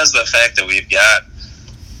because of the fact that we've got,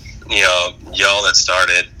 y'all that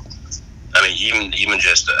started, even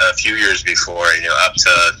just a few years before, up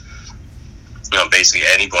to, basically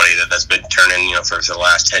anybody that's been turning, for the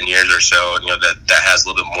last 10 years or so, that has a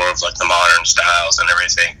little bit more of like the modern styles and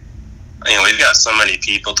everything. We've got so many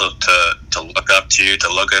people to look up to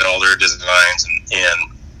look at all their designs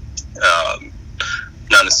and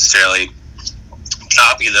not necessarily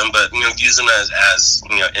copy them, but use them as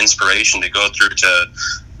inspiration to go through to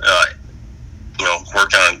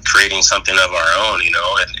work on creating something of our own, and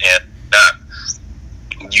not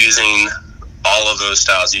using all of those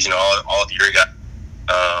styles, using all of your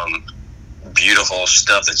beautiful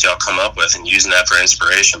stuff that y'all come up with and using that for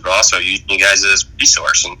inspiration, but also using you guys as a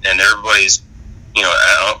resource. And everybody's,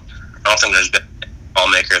 I don't think there's been a call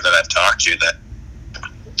maker that I've talked to that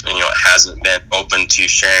hasn't been open to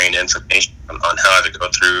sharing information on how to go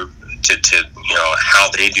through to how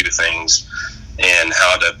they do things and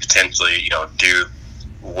how to potentially do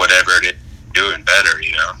whatever it is doing better.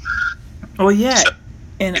 Oh yeah,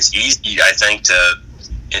 And it's easy, I think,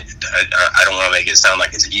 I don't want to make it sound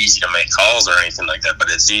like it's easy to make calls or anything like that, but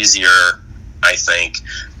it's easier, I think,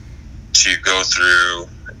 to go through,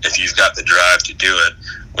 if you've got the drive to do it,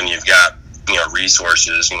 when you've got,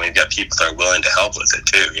 resources, and when you've got people that are willing to help with it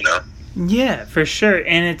too, Yeah, for sure.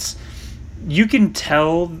 And you can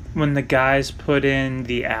tell when the guys put in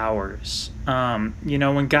the hours.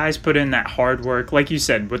 When guys put in that hard work, like you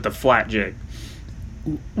said, with the flat jig.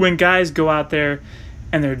 When guys go out there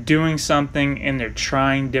and they're doing something and they're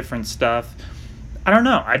trying different stuff, I don't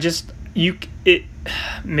know.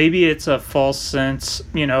 Maybe it's a false sense,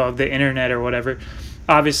 of the internet or whatever.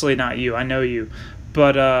 Obviously not you. I know you.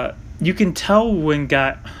 But you can tell when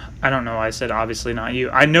I don't know. I said obviously not you.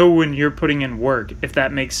 I know when you're putting in work, if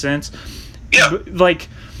that makes sense. Yeah. Like,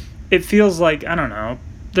 it feels like, I don't know,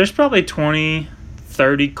 there's probably 20,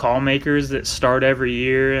 30 call makers that start every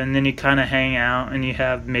year, and then you kind of hang out, and you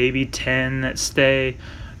have maybe 10 that stay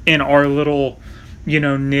in our little,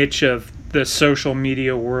 niche of the social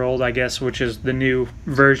media world, I guess, which is the new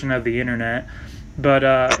version of the internet. But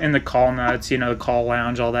in the call nuts, the call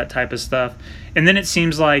lounge, all that type of stuff. And then it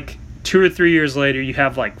seems like 2 or 3 years later, you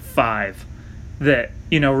have like 5 that,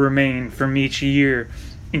 remain from each year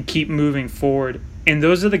and keep moving forward. And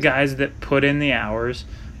those are the guys that put in the hours,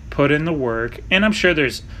 put in the work. And I'm sure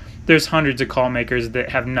there's hundreds of call makers that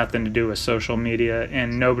have nothing to do with social media,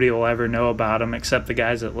 and nobody will ever know about them except the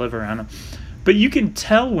guys that live around them. But you can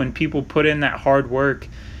tell when people put in that hard work.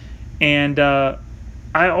 And I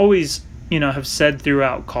always, have said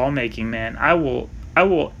throughout call making, man, I will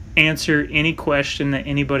answer any question that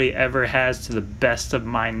anybody ever has to the best of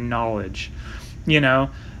my knowledge.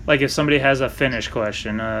 Like if somebody has a finish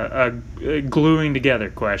question, a gluing together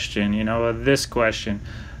question, this question,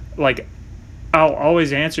 like I'll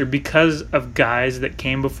always answer because of guys that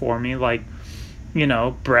came before me, like,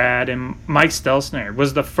 Brad and Mike Stelsner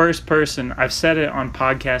was the first person, I've said it on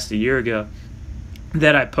podcast a year ago,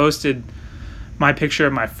 that I posted my picture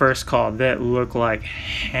of my first call that looked like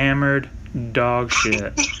hammered dog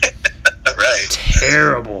shit. Right.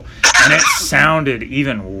 Terrible. And it sounded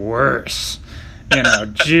even worse.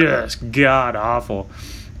 Just god awful.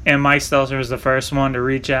 And Mike Stelzer was the first one to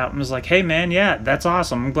reach out and was like, hey man, yeah, that's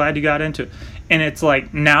awesome. I'm glad you got into it. And it's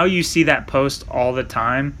like, now you see that post all the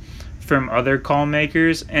time from other call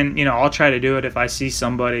makers. And, I'll try to do it if I see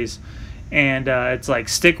somebody's. And it's like,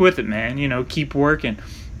 stick with it, man. Keep working.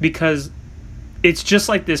 Because it's just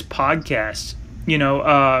like this podcast.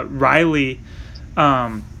 Riley,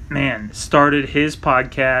 started his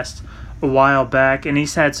podcast a while back, and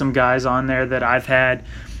he's had some guys on there that I've had,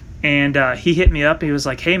 and he hit me up. He was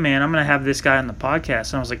like, hey man, I'm gonna have this guy on the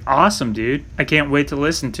podcast. And I was like, awesome, dude, I can't wait to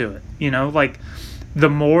listen to it. Like, the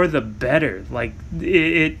more the better. Like,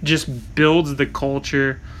 it just builds the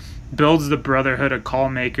culture, builds the brotherhood of call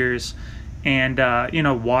makers and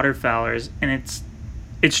waterfowlers. And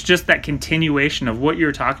it's just that continuation of what you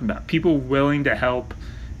were talking about, people willing to help,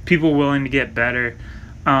 people willing to get better,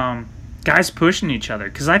 guys pushing each other.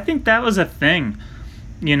 Because I think that was a thing.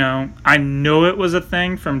 I know it was a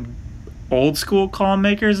thing from old school call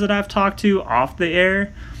makers that I've talked to off the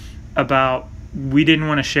air about we didn't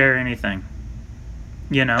want to share anything.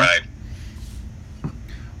 Right.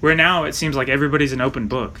 Where now it seems like everybody's an open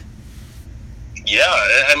book. Yeah,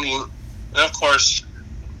 I mean, of course,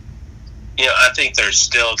 I think there's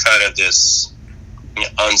still kind of this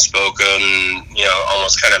unspoken,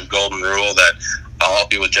 almost kind of golden rule that I'll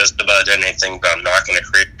help you with just about anything, but I'm not going to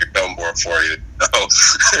create your phone board for you.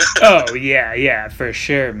 Oh, yeah, for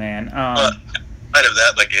sure, man. Kind of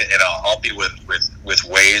that, like, and I'll help you with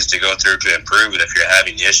ways to go through to improve it if you're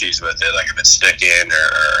having issues with it, like if it's sticking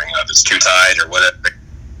or if it's too tight or whatever.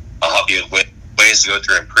 I'll help you with ways to go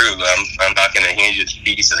through and improve. I'm not going to hand you the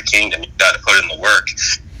keys to the kingdom. You've got to put it in the work.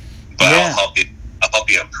 But yeah. I'll help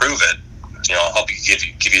you improve it. I'll help you give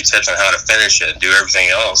you tips on how to finish it and do everything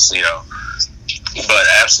else. But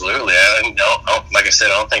absolutely, like I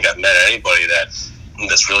said, I don't think I've met anybody that's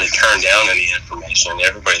really turned down any information.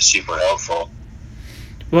 Everybody's super helpful.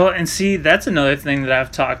 Well, and see, that's another thing that I've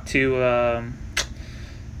talked to.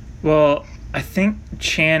 I think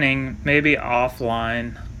Channing, maybe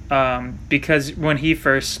offline, because when he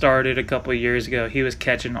first started a couple of years ago, he was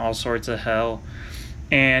catching all sorts of hell.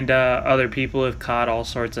 And other people have caught all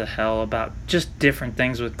sorts of hell about just different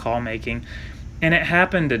things with call making. And it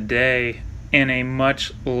happened today in a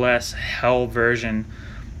much less hell version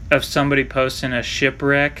of somebody posting a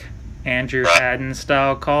shipwreck, Andrew Haddon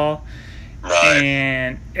style call. Right.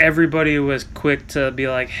 And everybody was quick to be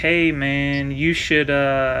like, hey man, you should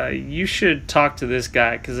talk to this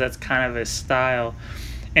guy because that's kind of his style.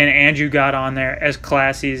 And Andrew got on there as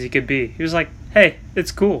classy as he could be. He was like, hey,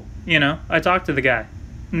 it's cool. You know, I talked to the guy.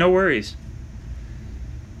 No worries.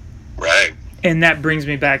 Right. And that brings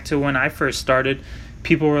me back to when I first started.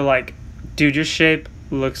 People were like, dude, your shape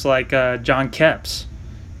looks like John Kepps.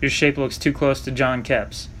 Your shape looks too close to John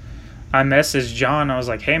Kepps. I messaged John. I was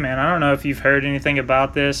like, hey, man, I don't know if you've heard anything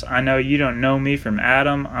about this. I know you don't know me from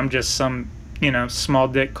Adam. I'm just some, small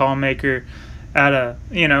dick call maker out of,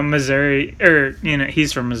 Missouri. Or,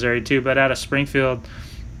 he's from Missouri too, but out of Springfield,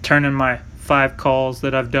 turning my 5 calls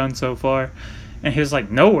that I've done so far. And he was like,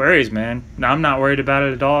 no worries, man. I'm not worried about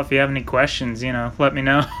it at all. If you have any questions, let me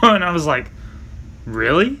know. And I was like,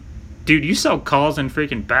 really? Dude, you sell calls in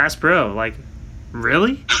freaking Bass Pro. Like,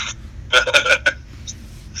 really?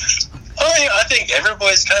 I think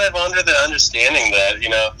everybody's kind of under the understanding that,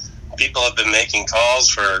 people have been making calls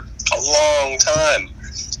for a long time.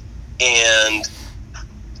 And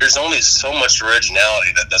there's only so much originality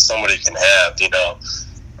that somebody can have,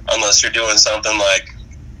 unless you're doing something like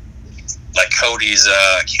Cody's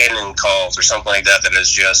Canon calls or something like that is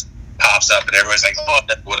just pops up and everybody's like, oh,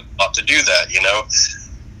 I would love to do that,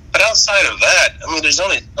 But outside of that, there's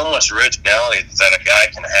only so much originality that a guy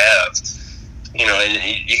can have.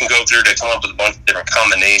 And you can go through to come up with a bunch of different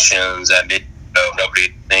combinations that maybe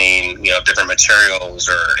nobody's seen, different materials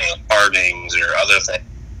or carvings or other things.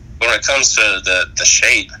 When it comes to the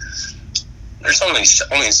shape, there's only so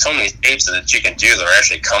many shapes that you can do that are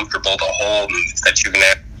actually comfortable to hold and that you can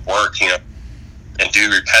actually work, and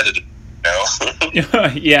do repetitive.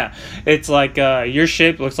 Yeah, it's like your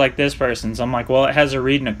shape looks like this person's. I'm like, well, it has a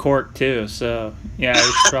reed and a cork too, so yeah, you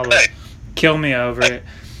should probably kill me over it.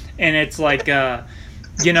 And it's like,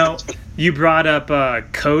 you brought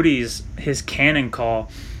up Cody's his Canon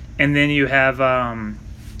call, and then you have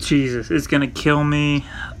Jesus, it's gonna kill me.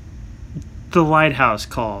 The Lighthouse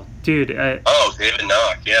call, dude. David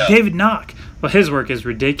Knock, yeah. David Knock. Well, his work is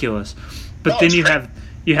ridiculous, but then you have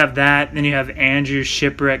that. Then you have Andrew's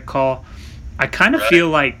Shipwreck call. I kind of feel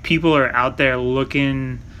like people are out there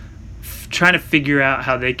looking, trying to figure out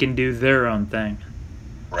how they can do their own thing.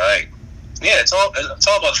 Right. Yeah, it's all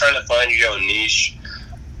about trying to find your own niche,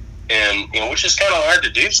 and which is kind of hard to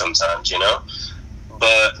do sometimes,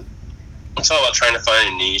 But it's all about trying to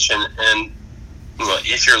find a niche, and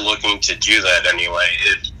if you're looking to do that anyway,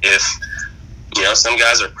 if some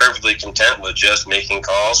guys are perfectly content with just making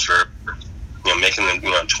calls for, making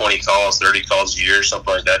them 20 calls, 30 calls a year,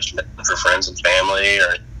 something like that, for friends and family,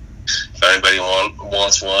 or if anybody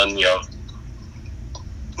wants one,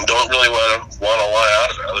 don't really want a lot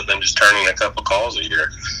out of it other than just turning a couple calls a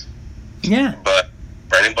year. Yeah. But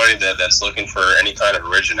for anybody that's looking for any kind of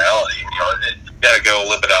originality, you got to go a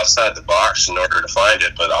little bit outside the box in order to find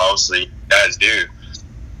it. But obviously, you guys do.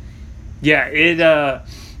 Yeah,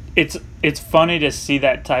 it's funny to see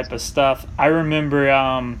that type of stuff. I remember,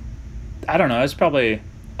 I don't know, it's probably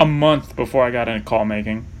a month before I got into call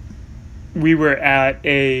making. We were at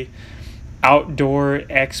a outdoor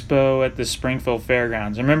expo at the Springfield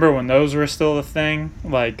Fairgrounds. Remember when those were still a thing?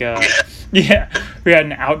 Like, yeah, we had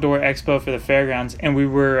an outdoor expo for the fairgrounds, and we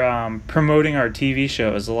were promoting our TV show.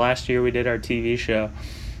 It was the last year we did our TV show,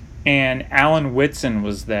 and Alan Whitson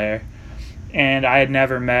was there, and I had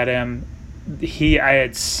never met him. I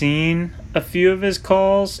had seen a few of his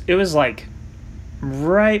calls. It was like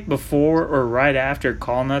right before or right after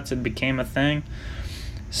Call Nuts had became a thing.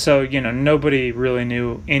 So, nobody really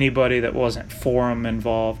knew anybody that wasn't Forum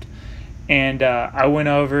involved. And I went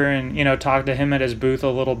over and, talked to him at his booth a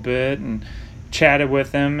little bit and chatted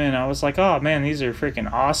with him. And I was like, oh, man, these are freaking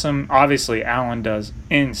awesome. Obviously, Alan does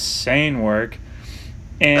insane work.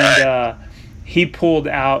 And he pulled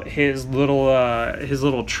out his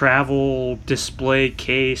little travel display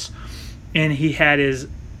case. And he had his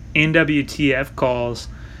NWTF calls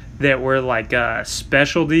that were like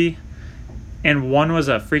specialty. And one was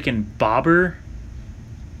a freaking bobber,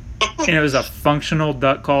 and it was a functional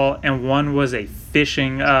duck call, and one was a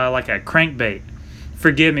fishing, like a crankbait.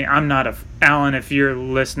 Forgive me, I'm not Alan, if you're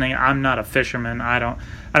listening, I'm not a fisherman. I don't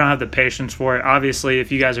have the patience for it. Obviously,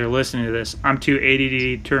 if you guys are listening to this, I'm too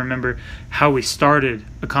ADD to remember how we started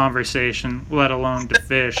a conversation, let alone to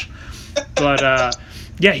fish. But,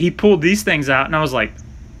 yeah, he pulled these things out, and I was like,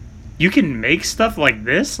 you can make stuff like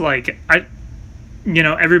this? Like,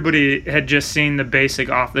 everybody had just seen the basic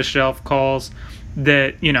off-the-shelf calls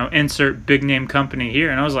that, insert big-name company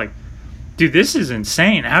here. And I was like, dude, this is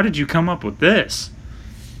insane. How did you come up with this?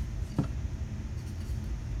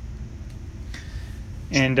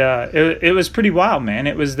 And it was pretty wild, man.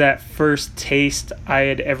 It was that first taste I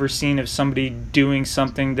had ever seen of somebody doing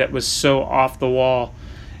something that was so off the wall.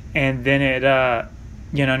 And then it,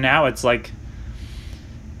 now it's like,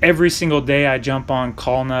 every single day I jump on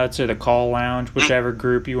Call Nuts or the Call Lounge, whichever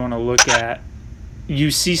group you want to look at,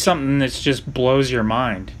 you see something that just blows your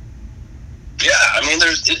mind. Yeah, I mean,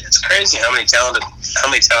 it's crazy how many talented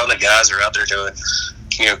guys are out there doing,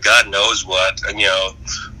 God knows what, and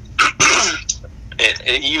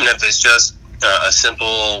even if it's just a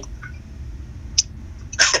simple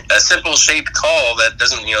shaped call that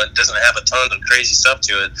doesn't have a ton of crazy stuff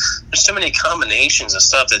to it. There's so many combinations of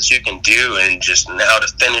stuff that you can do, and just how to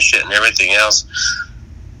finish it and everything else.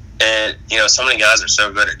 And so many guys are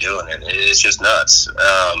so good at doing it. It's just nuts.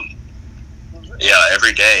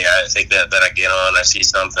 Every day I think that I get on, I see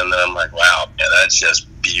something that I'm like, wow, yeah, that's just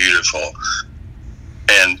beautiful.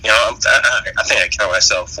 And I think I count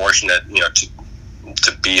myself fortunate,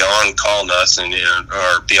 to be on Call Nuts and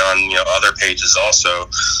or be on other pages also,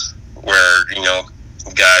 where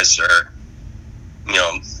guys are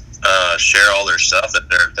share all their stuff that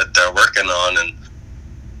they're working on. And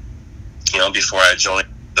before I joined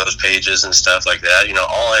those pages and stuff like that,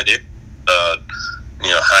 all I do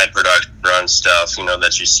high production run stuff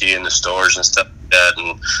that you see in the stores and stuff like that.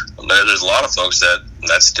 And there's a lot of folks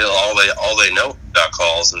that's still all they know about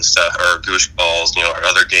calls and stuff, or goose calls, or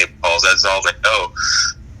other game calls. That's all they know.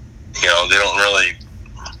 They don't really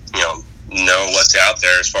know what's out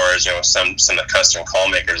there as far as some of the custom call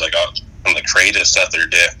makers, like some of the creative stuff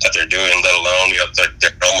that they're doing, let alone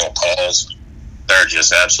their normal calls. They're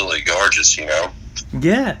just absolutely gorgeous.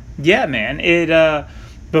 Yeah, man. It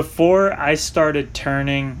before I started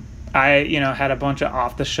turning, I had a bunch of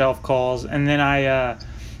off the shelf calls, and then I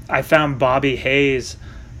found Bobby Hayes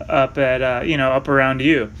up at up around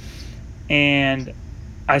you, and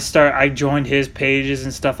I joined his pages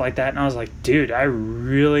and stuff like that, and I was like, dude, I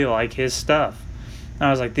really like his stuff. And I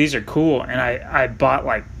was like, these are cool, and I bought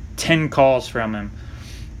like 10 calls from him,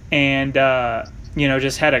 and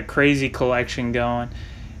just had a crazy collection going.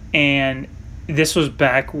 And this was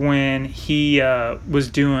back when he was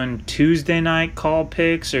doing Tuesday night call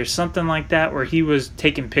picks or something like that, where he was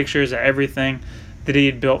taking pictures of everything that he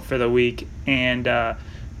had built for the week and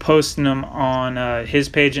posting them on his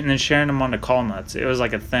page and then sharing them on the Call Nuts. It was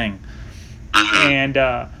like a thing.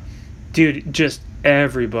 And dude, just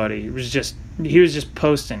everybody he was just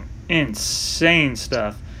posting insane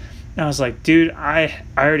stuff. And I was like, dude, I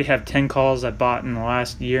already have 10 calls I bought in the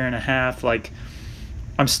last year and a half. Like,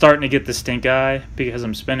 I'm starting to get the stink eye because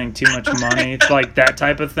I'm spending too much money. It's like that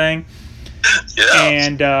type of thing. Yeah.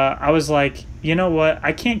 And I was like, you know what?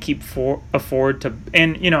 I can't keep afford to.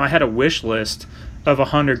 And I had a wish list of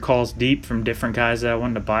 100 calls deep from different guys that I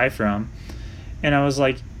wanted to buy from. And I was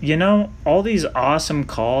like, all these awesome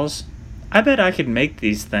calls, I bet I could make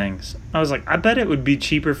these things. I was like, I bet it would be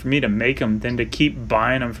cheaper for me to make them than to keep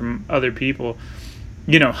buying them from other people.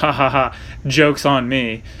 Joke's on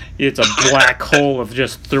me. It's a black hole of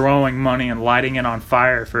just throwing money and lighting it on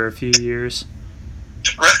fire for a few years.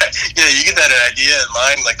 Right. Yeah, you get that idea in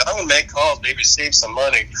mind, like, I'm going to make calls, maybe save some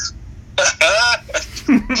money.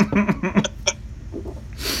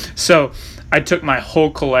 So I took my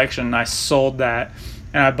whole collection and I sold that,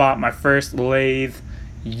 and I bought my first lathe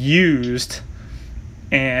used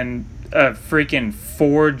and a freaking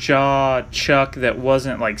 4-jaw chuck that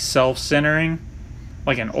wasn't like self-centering,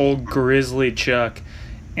 like an old Grizzly chuck.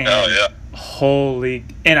 And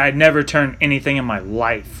and I'd never turned anything in my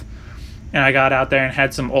life. And I got out there and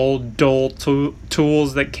had some old Dole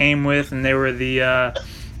tools that came with, and they were the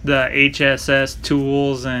HSS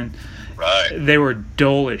tools, and they were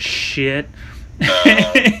dull as shit.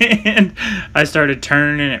 And I started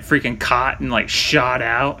turning, and it freaking caught and like shot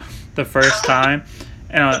out the first time.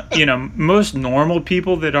 And most normal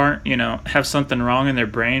people that aren't have something wrong in their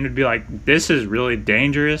brain would be like, this is really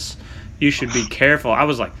dangerous, you should be careful. I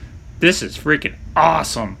was like, this is freaking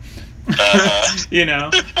awesome.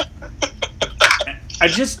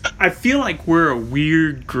 I feel like we're a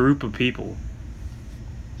weird group of people.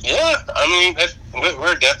 Yeah, I mean,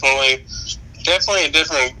 we're definitely a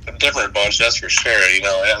different bunch, that's for sure.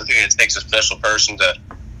 I think it takes a special person to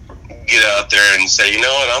get out there and say, you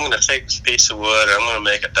know what, I'm going to take this piece of wood, I'm going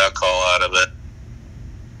to make a duck call out of it,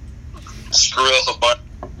 screw up a bunch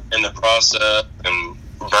in the process, and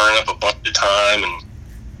burn up a bunch of time and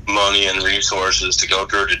money and resources to go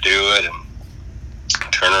through to do it, and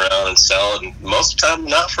turn around and sell it, and most of the time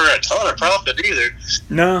not for a ton of profit either.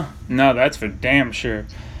 No, that's for damn sure.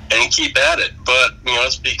 And keep at it. But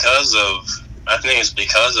it's because of, I think it's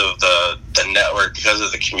because of the network, because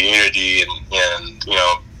of the community, and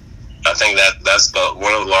I think that's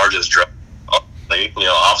one of the largest drugs.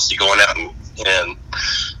 Obviously going out and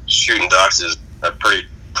shooting ducks is a pretty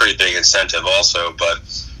big incentive also, but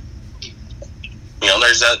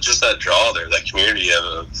there's that draw there, that community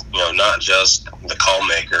of not just the call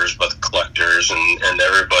makers, but the collectors and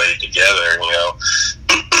everybody together.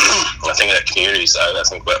 I think that community side, I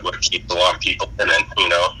think what keeps a lot of people in it.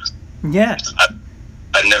 Yeah.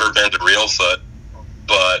 I've never been to Reelfoot,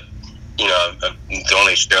 but the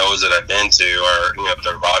only shows that I've been to are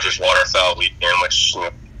the Rogers Waterfowl Weekend, which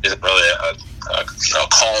isn't really a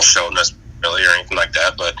call show necessarily or anything like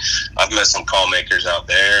that, but I've met some call makers out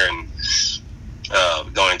there, and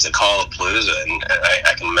going to Callapalooza, and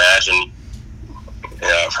I can imagine.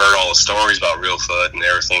 I've heard all the stories about Reelfoot and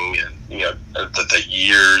everything. The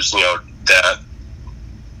years that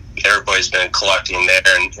everybody's been collecting there,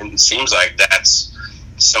 and it seems like that's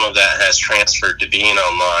some of that has transferred to being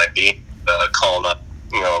online, being calling up,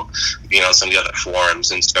 being on some of the other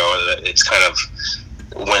forums, and so it's kind of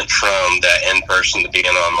went from that in person to being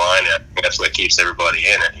online. I think that's what keeps everybody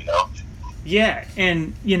in it. Yeah,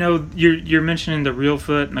 and you're mentioning the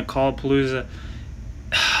Reelfoot and the Callapalooza.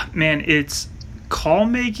 Man, it's call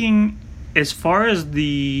making as far as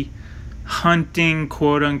the hunting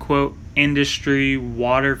quote unquote industry,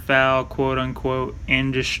 waterfowl quote unquote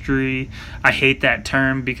industry. I hate that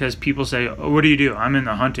term because people say, oh, "What do you do?" I'm in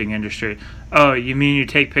the hunting industry. Oh, you mean you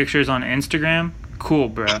take pictures on Instagram? Cool,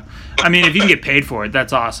 bro. I mean, if you can get paid for it,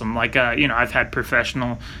 that's awesome. Like, I've had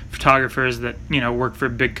professional photographers that, work for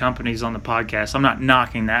big companies on the podcast. I'm not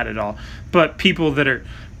knocking that at all. But people that are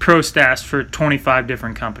pro staffs for 25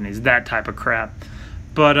 different companies, that type of crap.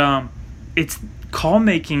 But it's call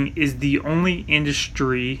making is the only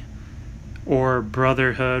industry or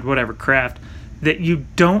brotherhood, whatever, craft, that you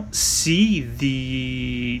don't see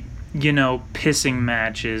the, pissing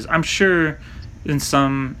matches. I'm sure in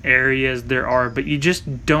some areas there are, but you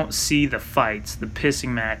just don't see the fights, the pissing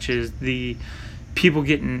matches, the people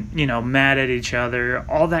getting, mad at each other,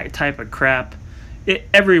 all that type of crap.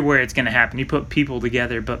 Everywhere it's going to happen. You put people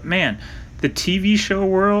together. But, man, the TV show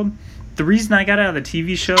world, the reason I got out of the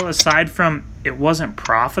TV show, aside from it wasn't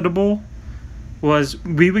profitable, was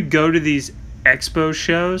we would go to these expo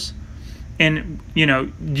shows, and,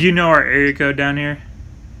 do you know our area code down here?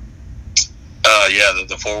 Yeah,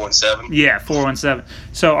 the 417. Yeah, 417.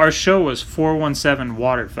 So our show was 417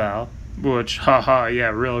 Waterfowl, which, yeah,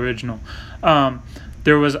 real original.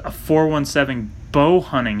 There was a 417 bow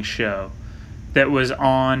hunting show that was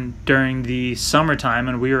on during the summertime,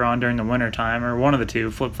 and we were on during the wintertime, or one of the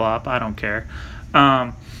two, flip-flop, I don't care.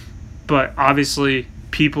 But obviously,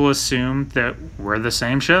 people assume that we're the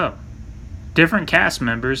same show. Different cast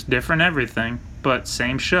members, different everything, but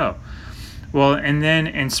same show. Well, and then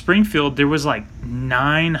in Springfield, there was like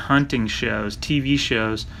 9 hunting shows, TV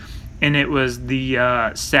shows, and it was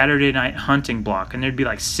the Saturday night hunting block, and there'd be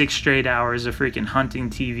like 6 straight hours of freaking hunting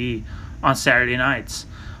TV on Saturday nights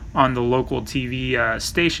on the local TV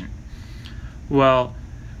station. Well,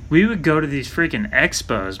 we would go to these freaking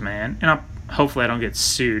expos, man, and hopefully I don't get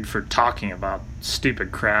sued for talking about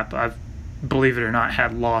stupid crap. I've, believe it or not,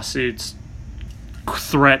 had lawsuits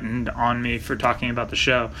threatened on me for talking about the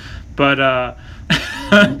show. But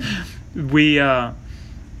we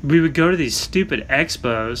would go to these stupid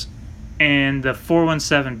expos, and the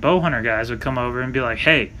 417 bow hunter guys would come over and be like,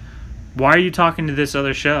 "Hey, why are you talking to this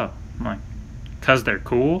other show?" I'm like, "'Cause they're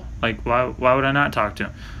cool. Like, why would I not talk to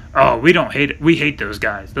them?" "Oh, we don't hate it. We hate those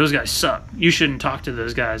guys. Those guys suck. You shouldn't talk to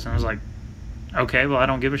those guys." And I was like, "Okay, well, I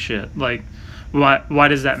don't give a shit. Like, why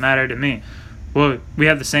does that matter to me?" "Well, we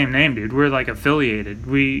have the same name, dude. We're like affiliated.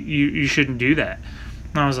 You shouldn't do that."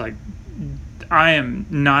 And I was like, "I am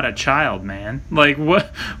not a child, man. Like,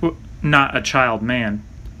 what? Not a child, man.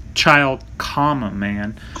 Child, comma,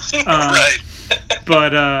 man." Right.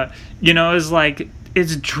 But, it's like,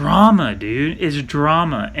 it's drama, dude. It's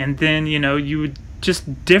drama. And then, you would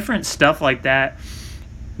just different stuff like that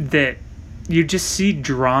you just see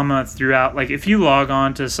drama throughout. Like, if you log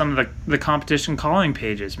on to some of the competition calling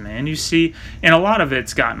pages, man, you see, and a lot of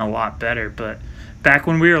it's gotten a lot better, but back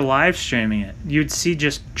when we were live streaming it, you'd see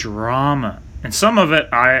just drama. And some of it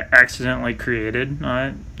I accidentally created.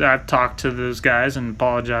 I've talked to those guys and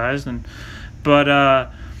apologized.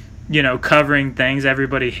 But covering things,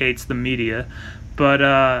 everybody hates the media.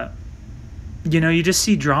 But, you just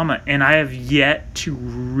see drama. And I have yet to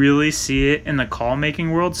really see it in the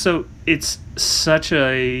call-making world. So it's such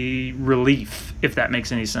a relief, if that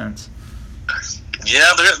makes any sense.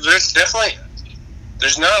 Yeah, there's definitely...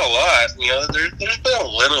 There's not a lot, there's been a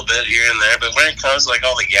little bit here and there, but when it comes to like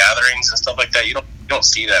all the gatherings and stuff like that, you don't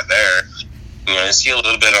see that there. You see a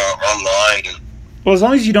little bit online. Well, as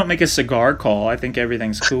long as you don't make a cigar call, I think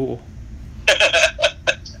everything's cool. Or,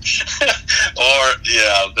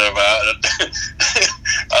 yeah, about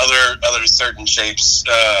other certain shapes,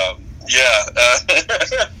 Yeah.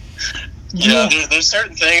 Yeah. There's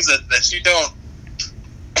certain things that you don't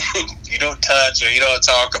you don't touch or you don't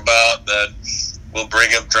talk about that will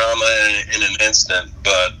bring up drama in an instant.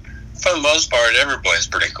 But for the most part, everybody's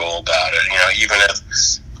pretty cool about it. Even if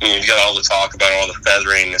you got all the talk about all the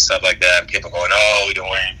feathering and stuff like that, and people going, "Oh,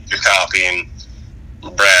 you're copying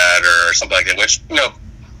Brad or something like that," which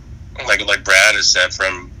like Brad has said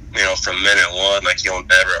from minute one, like he'll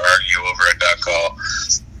never argue over a duck call.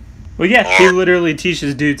 Well, yeah, he literally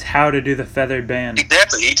teaches dudes how to do the feathered band.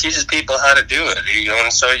 Exactly, he teaches people how to do it.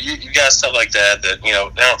 And so you got stuff like that. I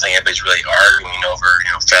don't think anybody's really arguing over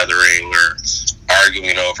feathering or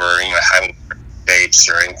arguing over having dates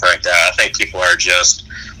or anything like that. I think people are just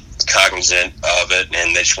cognizant of it,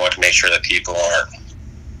 and they just want to make sure that people are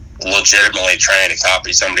legitimately trying to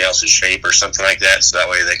copy somebody else's shape or something like that, so that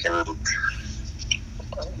way they can,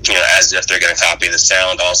 as if they're going to copy the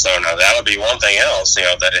sound also. Now, that would be one thing else,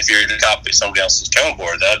 that if you're going to copy somebody else's tone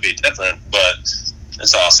board, that would be different, but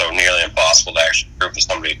it's also nearly impossible to actually prove that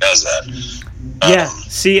somebody does that. Yeah,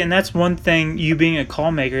 see, and that's one thing, you being a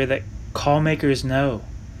call maker, that call makers know,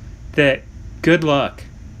 that good luck.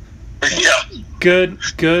 Yeah.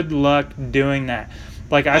 Good luck doing that.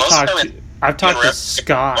 Like, I've talked to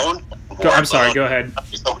Scott. I'm sorry, go ahead.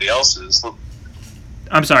 Somebody else's.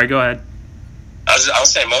 I'm sorry, go ahead. I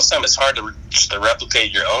was saying, most of the time it's hard to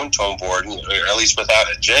replicate your own tone board, or at least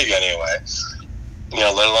without a jig anyway.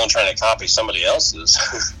 Let alone trying to copy somebody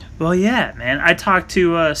else's. Well, yeah, man. I talked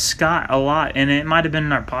to Scott a lot, and it might have been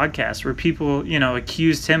in our podcast, where people,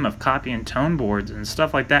 accused him of copying tone boards and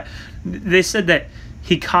stuff like that. They said that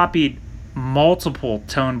he copied multiple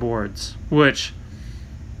tone boards, which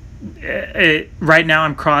right now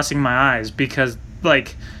I'm crossing my eyes because,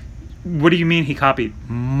 like, what do you mean he copied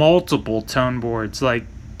multiple tone boards? Like,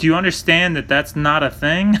 do you understand that that's not a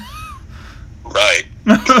thing? Right.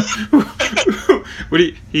 What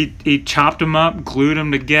he chopped them up, glued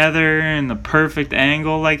them together in the perfect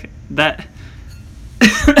angle like that.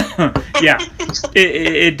 Yeah,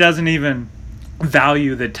 it doesn't even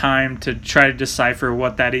value the time to try to decipher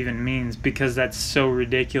what that even means, because that's so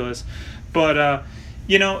ridiculous. But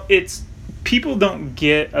it's, people don't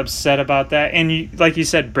get upset about that, and like you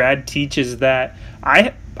said, Brad teaches that.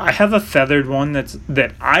 I have a feathered one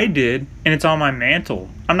that I did, and it's on my mantle.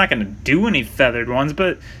 I'm not going to do any feathered ones,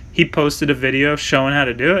 but he posted a video showing how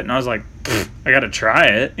to do it, and I was like, I got to try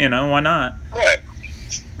it, why not? Right.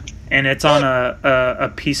 And it's on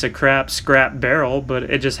a piece of crap scrap barrel, but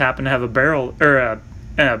it just happened to have a barrel or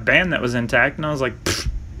a band that was intact, and I was like,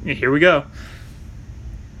 here we go.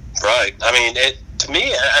 Right. I mean, to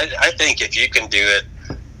me, I think if you can do it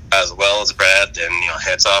as well as Brad, then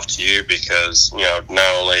heads off to you, because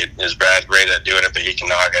not only is Brad great at doing it, but he can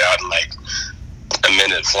knock it out in like a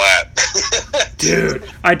minute flat. Dude,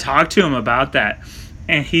 I talked to him about that,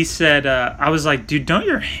 and he said, I was like, dude, don't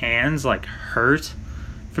your hands like hurt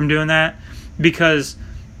from doing that? Because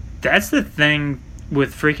that's the thing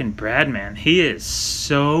with freaking Brad, man. He is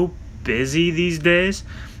so busy these days,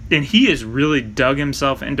 and he has really dug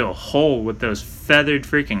himself into a hole with those feathered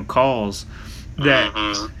freaking calls that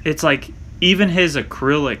it's like, even his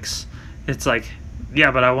acrylics, it's like, yeah,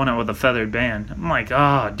 but I want it with a feathered band. I'm like,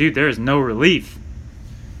 dude, there is no relief.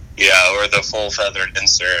 Yeah, or the full feathered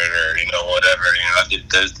insert, or whatever.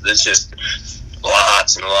 There's just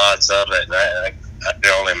lots and lots of it. And I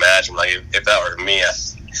can only imagine, like, if that were me,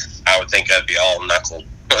 I would think I'd be all knuckled.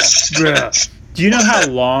 Yeah. Do you know how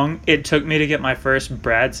long it took me to get my first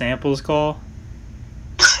Brad Samples call?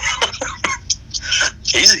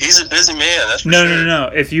 He's a busy man, that's for sure.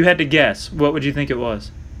 No. If you had to guess, what would you think it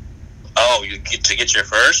was? Oh, to get your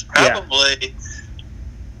first? Probably.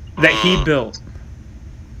 Yeah. That he built.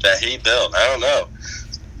 I don't know.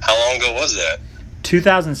 How long ago was that?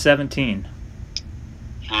 2017.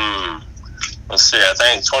 Let's see. I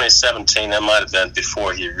think 2017, that might have been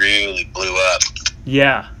before he really blew up.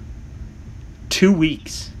 Yeah. 2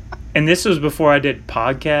 weeks. And this was before I did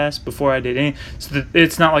podcasts, before I did any... So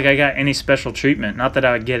it's not like I got any special treatment. Not that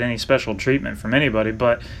I would get any special treatment from anybody,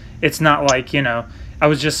 but it's not like, I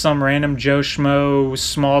was just some random Joe Schmo,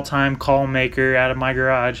 small-time call maker out of my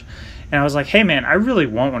garage. And I was like, hey, man, I really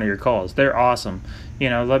want one of your calls. They're awesome.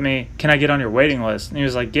 Can I get on your waiting list? And he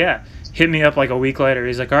was like, yeah. Hit me up like a week later.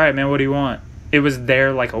 He's like, all right, man, what do you want? It was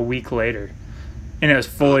there like a week later. And it was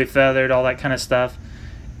fully feathered, all that kind of stuff.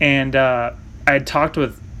 And I had talked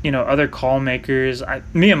with, other call makers.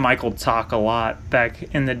 Me and Michael talk a lot back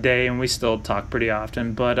in the day, and we still talk pretty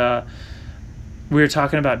often. But we were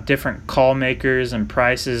talking about different call makers and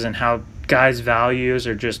prices and how guys' values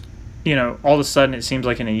are just, all of a sudden it seems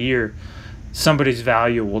like in a year somebody's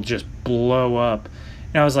value will just blow up.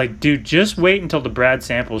 And I was like, dude, just wait until the Brad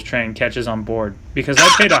Samples train catches on board, because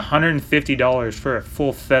I paid $150 for a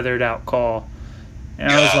full feathered out call,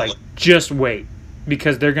 and I was like, just wait,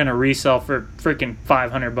 because they're gonna resell for freaking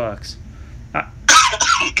 $500.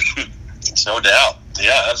 No doubt.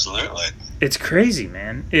 Yeah, absolutely. It's crazy,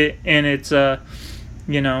 man. It's you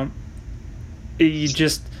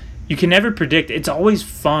can never predict. It's always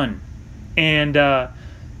fun, and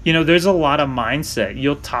there's a lot of mindset.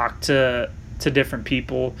 You'll talk to different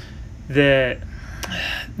people that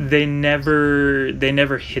they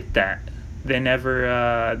never hit that. They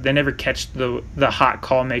never catch the hot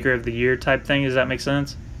call maker of the year type thing. Does that make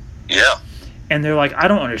sense? Yeah. And they're like, I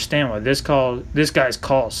don't understand why this guy's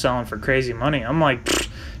call is selling for crazy money. I'm like,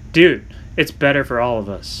 dude, it's better for all of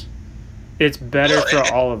us. It's better for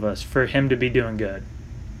all of us for him to be doing good.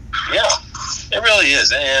 Yeah, it really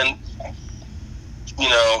is. And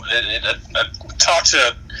I talked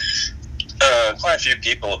to quite a few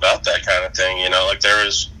people about that kind of thing. Like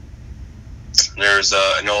there's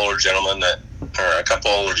an older gentleman or a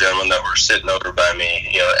couple older gentlemen that were sitting over by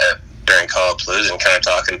me, during Callapalooza, and kind of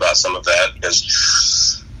talking about some of that, because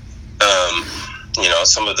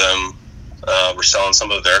some of them were selling some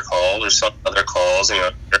of their calls or some other calls.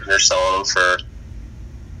 They're selling them for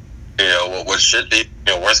what should be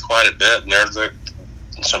worth quite a bit, and they're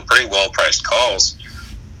some pretty well priced calls.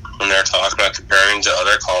 When they're talking about comparing to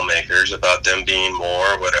other call makers, about them being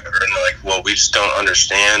more or whatever, and they're like, well, we just don't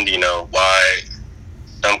understand, why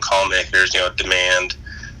some call makers, demand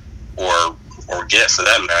or get, for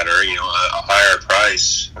that matter, a higher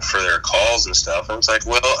price for their calls and stuff. And it's like,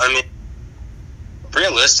 well, I mean,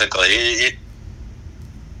 realistically,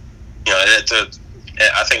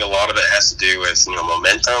 I think a lot of it has to do with,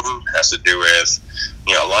 momentum, has to do with,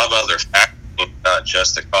 a lot of other factors, not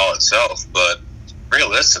just the call itself, but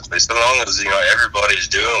realistically, so long as, everybody's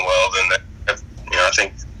doing well, then, I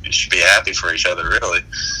think you should be happy for each other, really.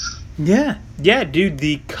 Yeah, dude,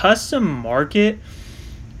 the custom market,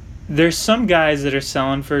 there's some guys that are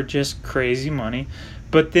selling for just crazy money,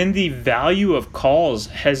 but then the value of calls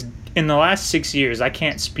has, in the last 6 years, I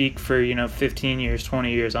can't speak for 15 years,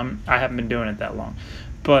 20 years. I haven't been doing it that long,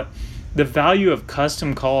 but the value of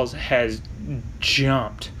custom calls has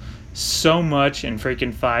jumped so much in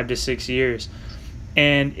freaking 5 to 6 years,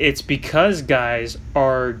 and it's because guys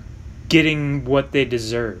are getting what they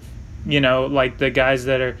deserve. Like the guys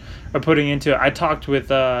that are putting into it. I talked with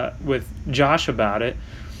Josh about it,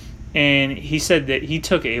 and he said that he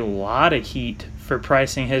took a lot of heat for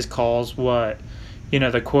pricing his calls the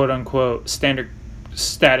quote-unquote standard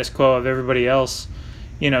status quo of everybody else,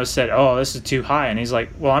 said, oh, this is too high. And he's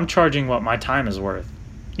like, well, I'm charging what my time is worth.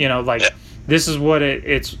 This is what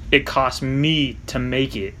it cost me to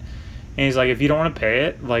make it. And he's like, if you don't want to pay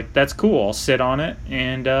it, like, that's cool. I'll sit on it,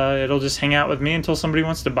 and it'll just hang out with me until somebody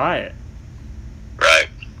wants to buy it. Right.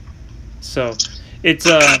 So it's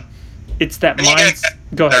that mind.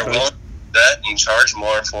 Go ahead. That and charge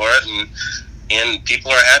more for it, and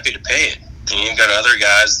people are happy to pay it. And you've got other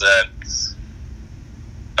guys that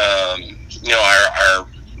are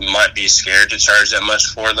might be scared to charge that much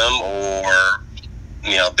for them, or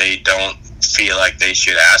they don't feel like they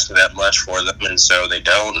should ask for that much for them, and so they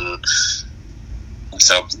don't. And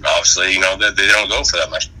so obviously, they don't go for that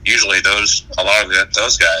much. Usually, those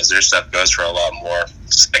guys, their stuff goes for a lot more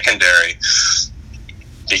secondary,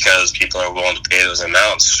 because people are willing to pay those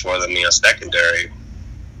amounts for them, secondary.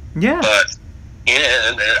 Yeah. But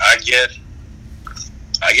and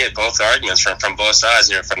I get both arguments from both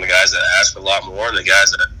sides. From the guys that ask a lot more, and the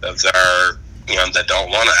guys that are that don't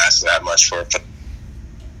want to ask that much for.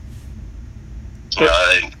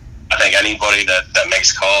 I think anybody that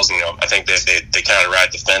makes calls, I think they kind of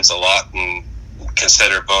ride the fence a lot and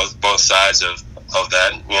consider both sides of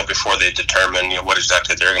that, before they determine what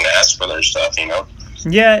exactly they're going to ask for their stuff.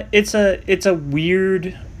 Yeah, it's a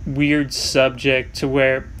weird subject, to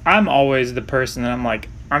where I'm always the person that I'm like,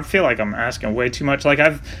 I feel like I'm asking way too much. Like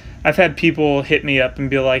I've had people hit me up and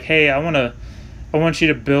be like, hey, I want you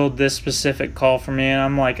to build this specific call for me, and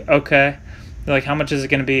I'm like, okay. They're like, how much is it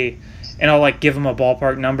going to be? And I'll like give them a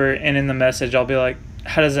ballpark number, and in the message I'll be like,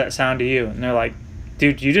 how does that sound to you? And they're like,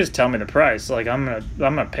 dude, you just tell me the price. Like I'm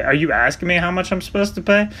gonna pay. Are you asking me how much I'm supposed to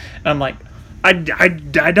pay? And I'm like, I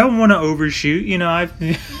don't want to overshoot,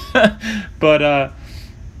 but I'm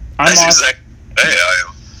also.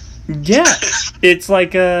 Yeah, it's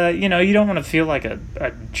like you don't want to feel like a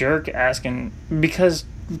jerk asking, because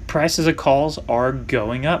prices of calls are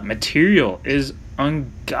going up. Material is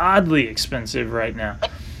ungodly expensive right now.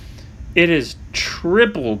 It is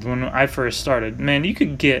tripled when I first started. Man, you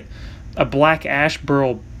could get a black ash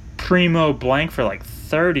burl primo blank for like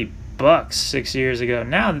 $30. $50 6 years ago.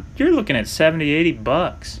 Now you're looking at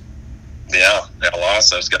 $70-$80. Yeah, a lot of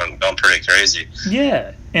stuff's gone pretty crazy.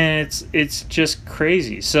 Yeah, and it's just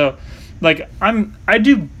crazy. So, like, I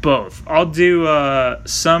do both. I'll do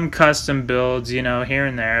some custom builds, here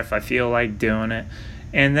and there if I feel like doing it,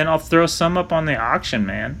 and then I'll throw some up on the auction,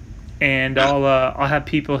 man. And I'll have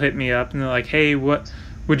people hit me up and they're like, "Hey, what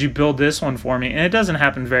would you build this one for me?" And it doesn't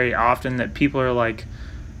happen very often that people are like,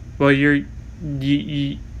 "Well, you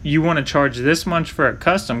want to charge this much for a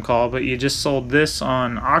custom call, but you just sold this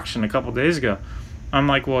on auction a couple days ago." I'm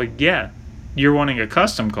like, "Well, yeah, you're wanting a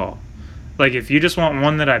custom call. Like, if you just want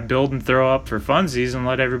one that I build and throw up for funsies and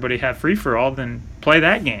let everybody have free-for-all, then play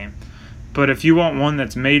that game. But if you want one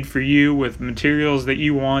that's made for you with materials that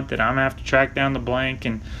you want, that I'm going to have to track down the blank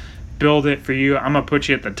and build it for you, I'm going to put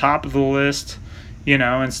you at the top of the list,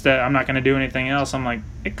 instead I'm not going to do anything else." I'm like,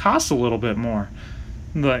 it costs a little bit more.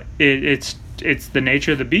 But it's the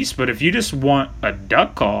nature of the beast. But if you just want a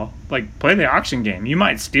duck call, like, play the auction game. You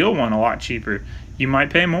might steal one a lot cheaper. You might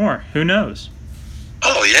pay more. Who knows?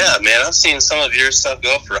 Oh, yeah, man. I've seen some of your stuff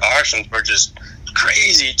go for auctions for just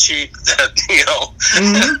crazy cheap that,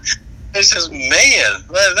 Mm-hmm. It's just, man,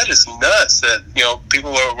 that is nuts that,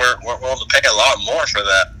 people were willing to pay a lot more for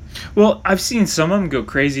that. Well, I've seen some of them go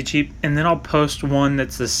crazy cheap, and then I'll post one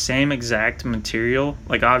that's the same exact material,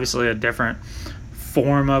 like obviously a different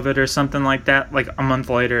form of it or something like that, like a month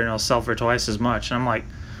later, and it'll sell for twice as much. And I'm like,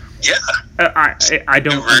 yeah, I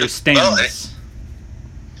don't understand this.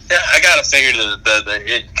 Yeah, I gotta figure that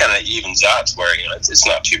it kind of evens out to where it's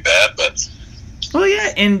not too bad, but. Well,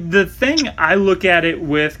 yeah, and the thing I look at it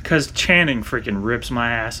with, because Channing freaking rips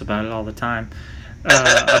my ass about it all the time,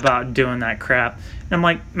 about doing that crap. And I'm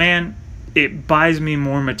like, man, it buys me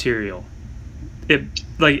more material.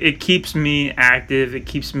 It keeps me active. It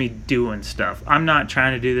keeps me doing stuff. I'm not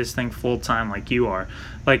trying to do this thing full time like you are.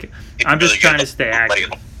 Like, I'm just trying to stay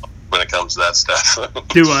active. When it comes to that stuff.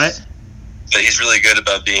 Do what? He's really good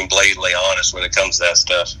about being blatantly honest when it comes to that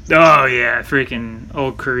stuff. Oh, yeah, freaking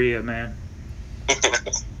old Korea, man.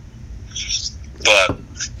 But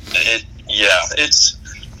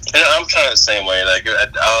and I'm kind of the same way. Like,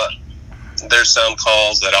 there's some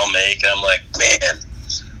calls that I'll make, and I'm like, man,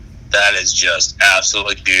 that is just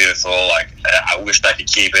absolutely beautiful. Like, I wish I could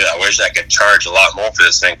keep it. I wish I could charge a lot more for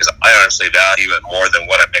this thing, because I honestly value it more than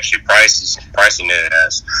what I'm actually pricing it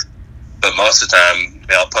as. But most of the time,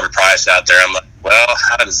 I'll put a price out there. I'm like, well,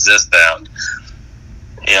 how does this sound?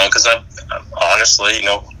 Because I'm honestly,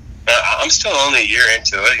 I'm still only a year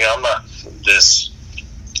into it. I'm not this,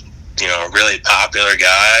 really popular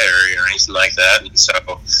guy or anything like that. And so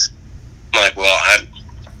I'm like, well,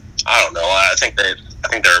 I don't know. I think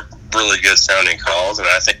they're really good sounding calls, and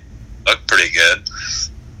I think they look pretty good.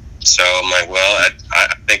 So I'm like, well,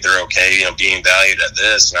 I think they're okay, being valued at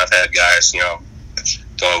this. And I've had guys,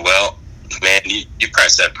 going, well, man, you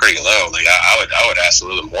priced that pretty low. Like, I would ask a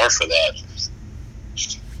little more for that.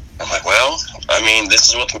 I'm like, well, I mean, this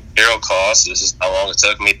is what the material costs. This is how long it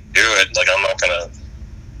took me to do it. Like, I'm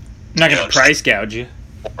not gonna price gouge you.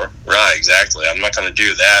 Right, exactly. I'm not gonna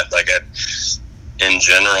do that. Like, in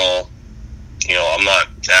general, I'm not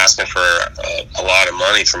asking for a lot of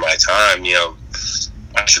money for my time.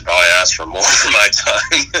 I should probably ask for more for my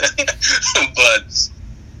time. But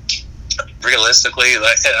realistically,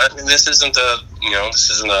 like, I mean, this isn't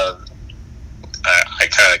I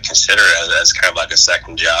kind of consider it as kind of like a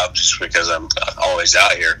second job, just because I'm always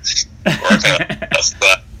out here working on stuff.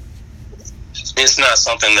 But it's not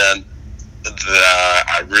something that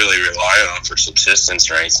I really rely on for subsistence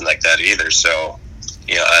or anything like that either. So,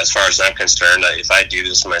 as far as I'm concerned, if I do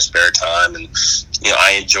this in my spare time, and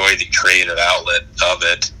I enjoy the creative outlet of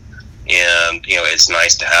it, and it's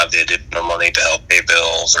nice to have the additional money to help pay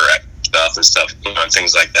bills or stuff, and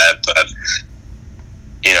things like that. But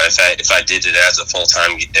if I did it as a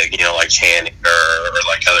full-time gig, like Channing or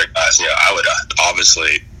like other guys, I would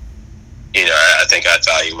obviously, I think I'd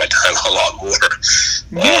value my time a lot more.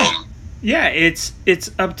 Yeah. Yeah, it's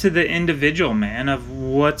up to the individual, man, of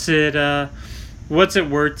what's it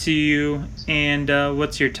worth to you, and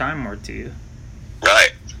what's your time worth to you.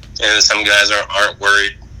 Right. And some guys aren't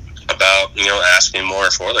worried about, asking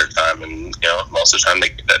more for their time, and, most of the time they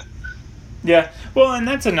get it. Yeah, well, and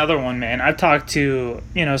that's another one, man. I've talked to,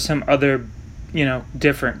 some other,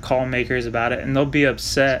 different call makers about it, and they'll be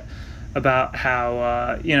upset about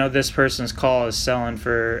how, this person's call is selling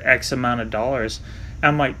for X amount of dollars.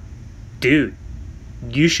 I'm like, dude,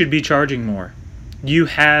 you should be charging more. You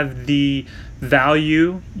have the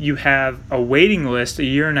value, you have a waiting list 1.5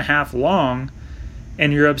 years long,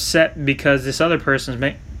 and you're upset because this other person's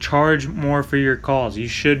charge more for your calls. You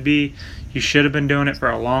should have been doing it for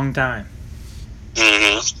a long time.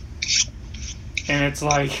 Mm-hmm. And it's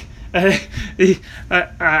like,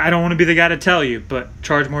 I don't want to be the guy to tell you, but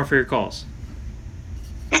charge more for your calls.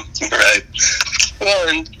 Right. Well,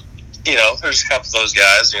 and there's a couple of those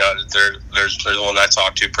guys. There's one I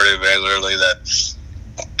talk to pretty regularly that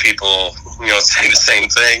people say the same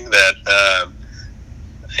thing that,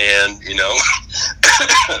 and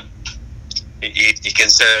he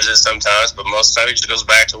considers it sometimes, but most of the time he just goes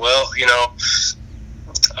back to,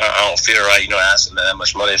 I don't feel right, asking that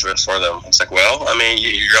much money for them. It's like, well, I mean,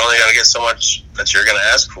 you're only going to get so much that you're going to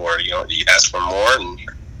ask for. You ask for more and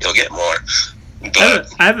you'll get more.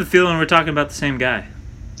 But I have a feeling we're talking about the same guy.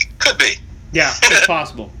 Could be. Yeah, it's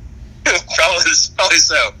possible. Probably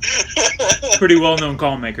so. Pretty well-known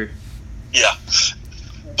call maker. Yeah.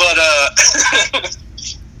 But,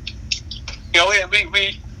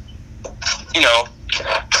 we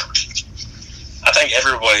I think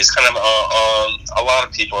everybody's kind of on a lot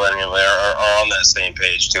of people anyway are on that same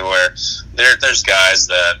page too, where there's guys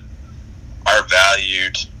that are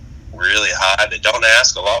valued really high. They don't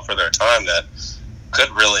ask a lot for their time, that could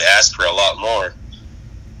really ask for a lot more.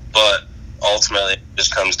 But ultimately, it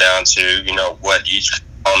just comes down to what each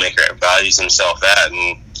call maker values himself at,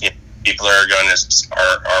 and people are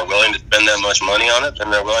willing to spend that much money on it, then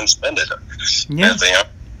they're willing to spend it. Yeah. If they are,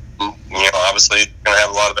 obviously, going to have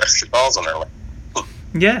a lot of extra calls on their way.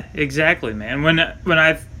 Yeah, exactly, man. When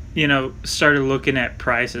I've started looking at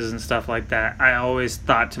prices and stuff like that, I always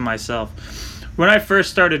thought to myself, when I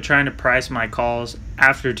first started trying to price my calls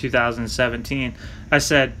after 2017, I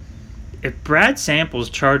said, if Brad Samples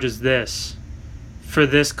charges this for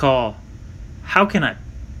this call, how can I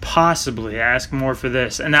possibly ask more for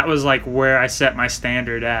this? And that was like where I set my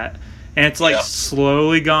standard at. And it's like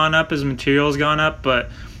slowly gone up as material's gone up,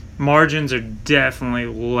 but margins are definitely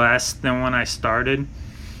less than when I started.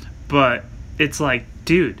 But it's like,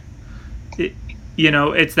 dude,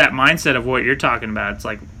 it's that mindset of what you're talking about. It's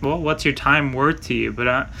like, well, what's your time worth to you?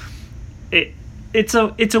 But it's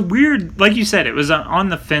a weird, like you said, it was an on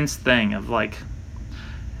the fence thing of like,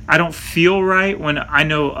 I don't feel right when I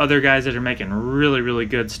know other guys that are making really, really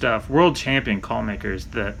good stuff, world champion call makers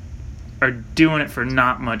that are doing it for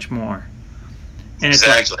not much more. And it's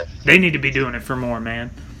like, they need to be doing it for more,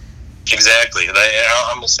 man. Exactly.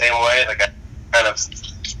 I'm the same way. Like, I kind of,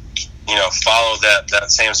 follow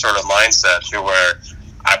that same sort of mindset to where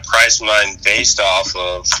I price mine based off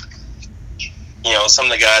of, some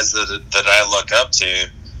of the guys that I look up to.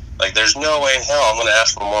 Like, there's no way in hell I'm going to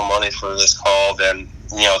ask for more money for this call than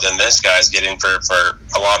this guy's getting for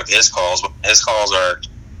a lot of his calls. His calls are,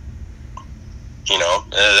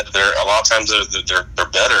 they're a lot of times they're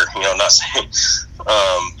better. Not saying,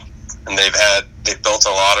 and they've built a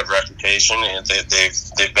lot of reputation, and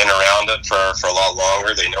they've been around it for a lot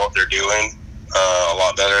longer. They know what they're doing a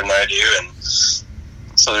lot better than I do, and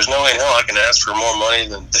so there's no way in hell I can ask for more money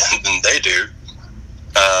than they do.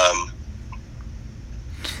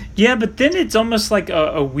 Yeah, but then it's almost like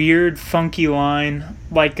a weird, funky line.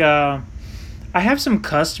 Like, I have some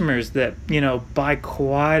customers that, buy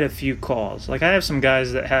quite a few calls. Like, I have some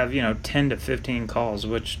guys that have, 10 to 15 calls,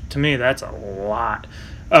 which to me, that's a lot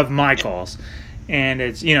of my calls. And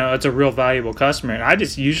it's, it's a real valuable customer. And I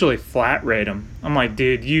just usually flat rate them. I'm like,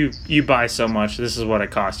 dude, you buy so much. This is what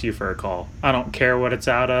it costs you for a call. I don't care what it's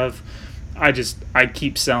out of. I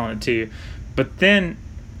keep selling it to you. But then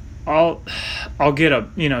I'll get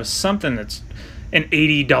a, something that's an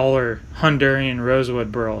 $80 Honduran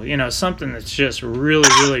rosewood burl, something that's just really,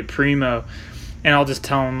 really primo. And I'll just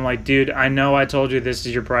tell them, like, dude, I know I told you this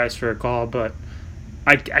is your price for a call, but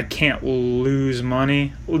I can't lose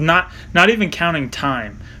money. Not even counting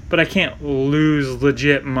time, but I can't lose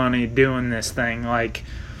legit money doing this thing. Like,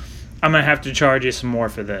 I'm going to have to charge you some more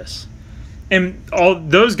for this. And all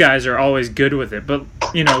those guys are always good with it. But,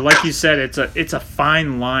 like you said, it's a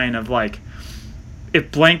fine line of, like,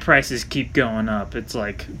 if blank prices keep going up, it's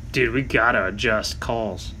like, dude, we got to adjust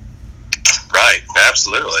calls. Right,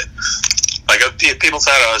 absolutely. Like, people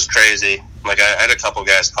thought I was crazy. Like, I had a couple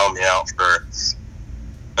guys call me out for,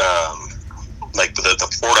 like, the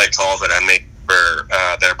Fortnite call that I make for,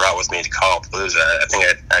 that I brought with me to Call Palooza. I think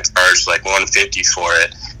I charged, like, $150 for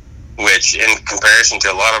it, which, in comparison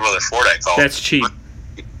to a lot of other Fortnite calls, that's cheap.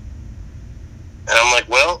 And I'm like,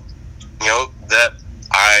 well, that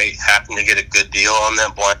I happened to get a good deal on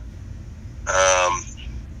that blank.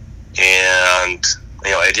 And,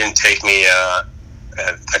 it didn't take me a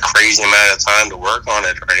crazy amount of time to work on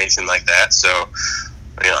it or anything like that. So,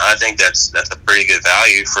 I think that's a pretty good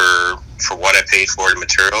value for what I paid for the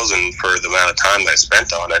materials and for the amount of time that I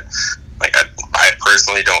spent on it. Like, I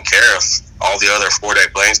personally don't care if all the other 4-day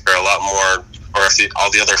blanks are a lot more, or if all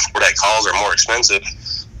the other 4-day calls are more expensive.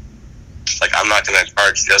 Like, I'm not going to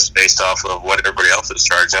charge just based off of what everybody else is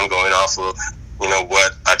charging. I'm going off of,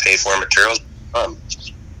 what I pay for materials.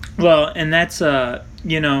 Well, and that's,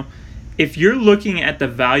 if you're looking at the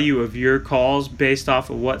value of your calls based off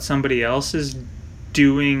of what somebody else is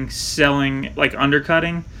doing, selling, like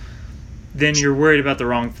undercutting, then you're worried about the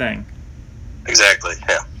wrong thing. Exactly,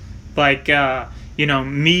 yeah. Like,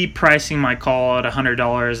 me pricing my call at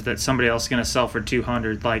 $100 that somebody else is going to sell for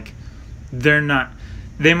 $200, like,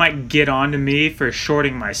 they might get on to me for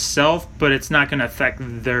shorting myself, but it's not going to affect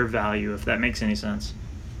their value, if that makes any sense.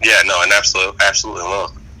 Yeah, no, and absolutely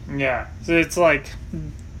won't. Yeah, so it's like,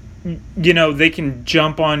 they can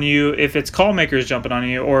jump on you if it's call makers jumping on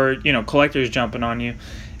you or, collectors jumping on you.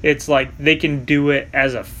 It's like they can do it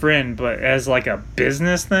as a friend, but as like a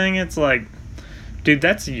business thing, it's like, dude,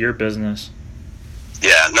 that's your business.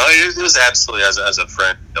 Yeah, no, it was absolutely as a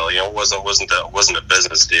friend deal. It wasn't a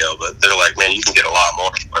business deal, but they're like, man, you can get a lot more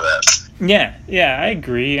for that. Yeah, I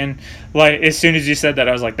agree. And like as soon as you said that,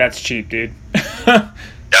 I was like, that's cheap, dude. Yeah.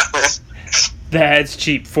 That's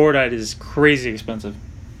cheap. Fordite is crazy expensive.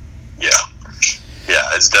 Yeah,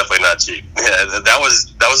 it's definitely not cheap. Yeah, that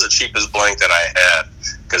was the cheapest blank that I had,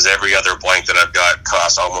 because every other blank that I've got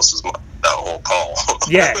costs almost as much as that whole call.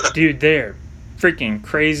 Yeah, dude, they're freaking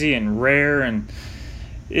crazy and rare, and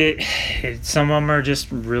some of them are just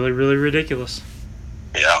really, really ridiculous.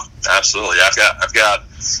 Yeah, absolutely. I've got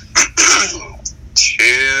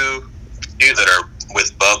two that are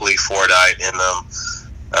with bubbly Fordite in them.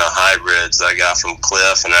 Hybrids I got from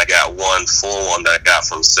Cliff, and I got one full one that I got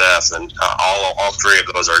from Seth, and all three of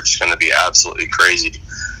those are just going to be absolutely crazy.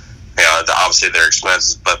 Obviously they're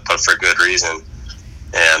expensive, but for good reason,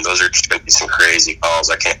 and those are just going to be some crazy calls.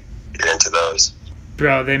 I can't get into those.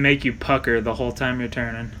 Bro, they make you pucker the whole time you're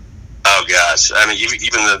turning. Oh gosh, I mean,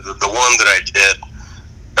 even the one that I did,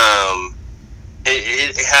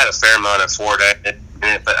 it had a fair amount of Fordite in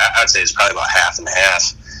it, but I'd say it's probably about half and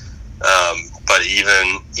half. But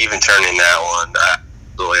even turning that one, I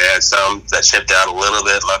had some that chipped out a little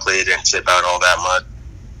bit. Luckily, it didn't chip out all that much.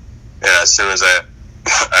 And as soon as I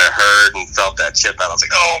heard and felt that chip out, I was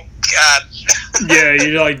like, oh, God. Yeah,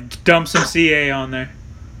 you like dump some CA on there.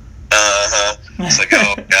 Uh-huh. It's like,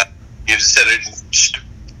 oh, God. You just said it,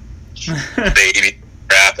 baby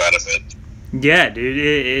crap out of it. Yeah,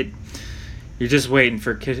 dude. You're just waiting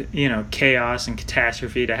for, chaos and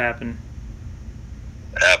catastrophe to happen.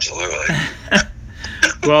 Absolutely.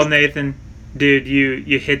 Well, Nathan, dude,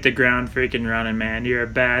 you hit the ground freaking running, man. You're a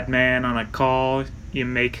bad man on a call. You're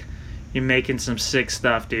making some sick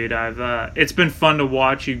stuff, dude. It's been fun to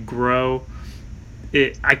watch you grow.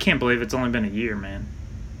 I can't believe it's only been a year, man.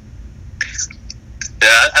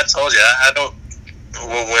 Yeah, I told you, I don't. When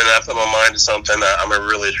I put my mind to something, I'm a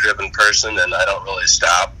really driven person, and I don't really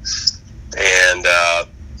stop. And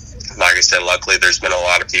like I said, luckily there's been a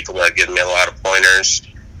lot of people that have given me a lot of pointers.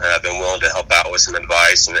 I've been willing to help out with some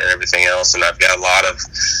advice and everything else, and I've got a lot of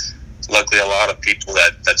people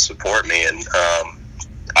that support me, and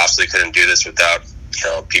obviously couldn't do this without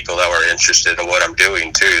people that were interested in what I'm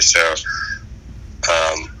doing too. So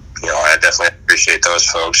I definitely appreciate those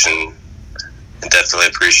folks, and definitely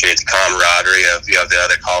appreciate the camaraderie of the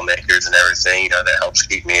other call makers and everything that helps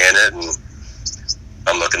keep me in it. And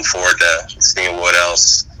I'm looking forward to seeing what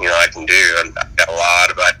else I can do, and I've got a lot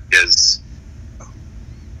of ideas.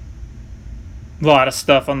 A lot of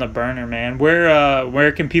stuff on the burner, man.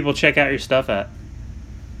 Where can people check out your stuff at?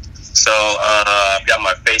 So I've got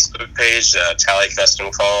my Facebook page, Tally Custom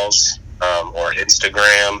Calls, or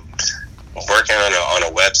Instagram. I'm working on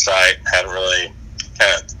a website. Haven't really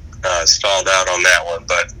kind of stalled out on that one,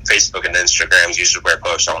 but Facebook and Instagram is usually where I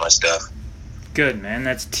post all my stuff. Good, man.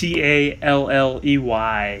 That's Talley,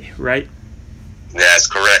 right? That's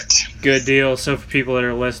correct. Good deal. So for people that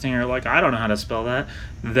are listening are like, I don't know how to spell that,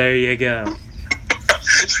 there you go.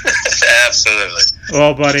 Absolutely.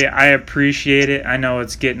 Well, buddy, I appreciate it. I know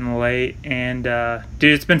it's getting late, and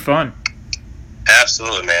dude, it's been fun.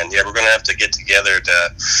 Absolutely, man. Yeah, we're gonna have to get together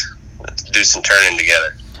to do some turning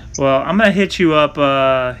together. Well, I'm gonna hit you up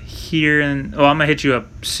I'm gonna hit you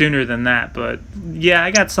up sooner than that, but yeah,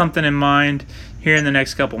 I got something in mind here in the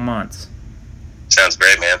next couple months. Sounds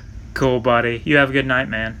great, man. Cool, buddy. You have a good night,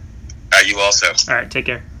 man. You also. All right, take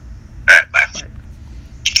care. All right, bye.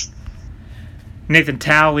 Nathan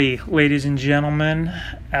Talley, ladies and gentlemen,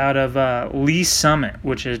 out of Lee Summit,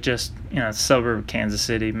 which is just a suburb of Kansas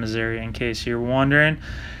City, Missouri, in case you're wondering.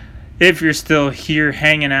 if you're still here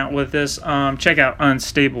hanging out with us, check out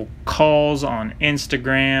Unstable Calls on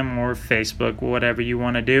Instagram or Facebook, whatever you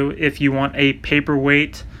want to do. If you want a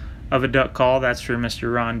paperweight of a duck call, that's for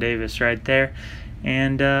Mr. Ron Davis right there.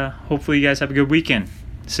 And hopefully you guys have a good weekend.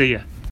 See ya.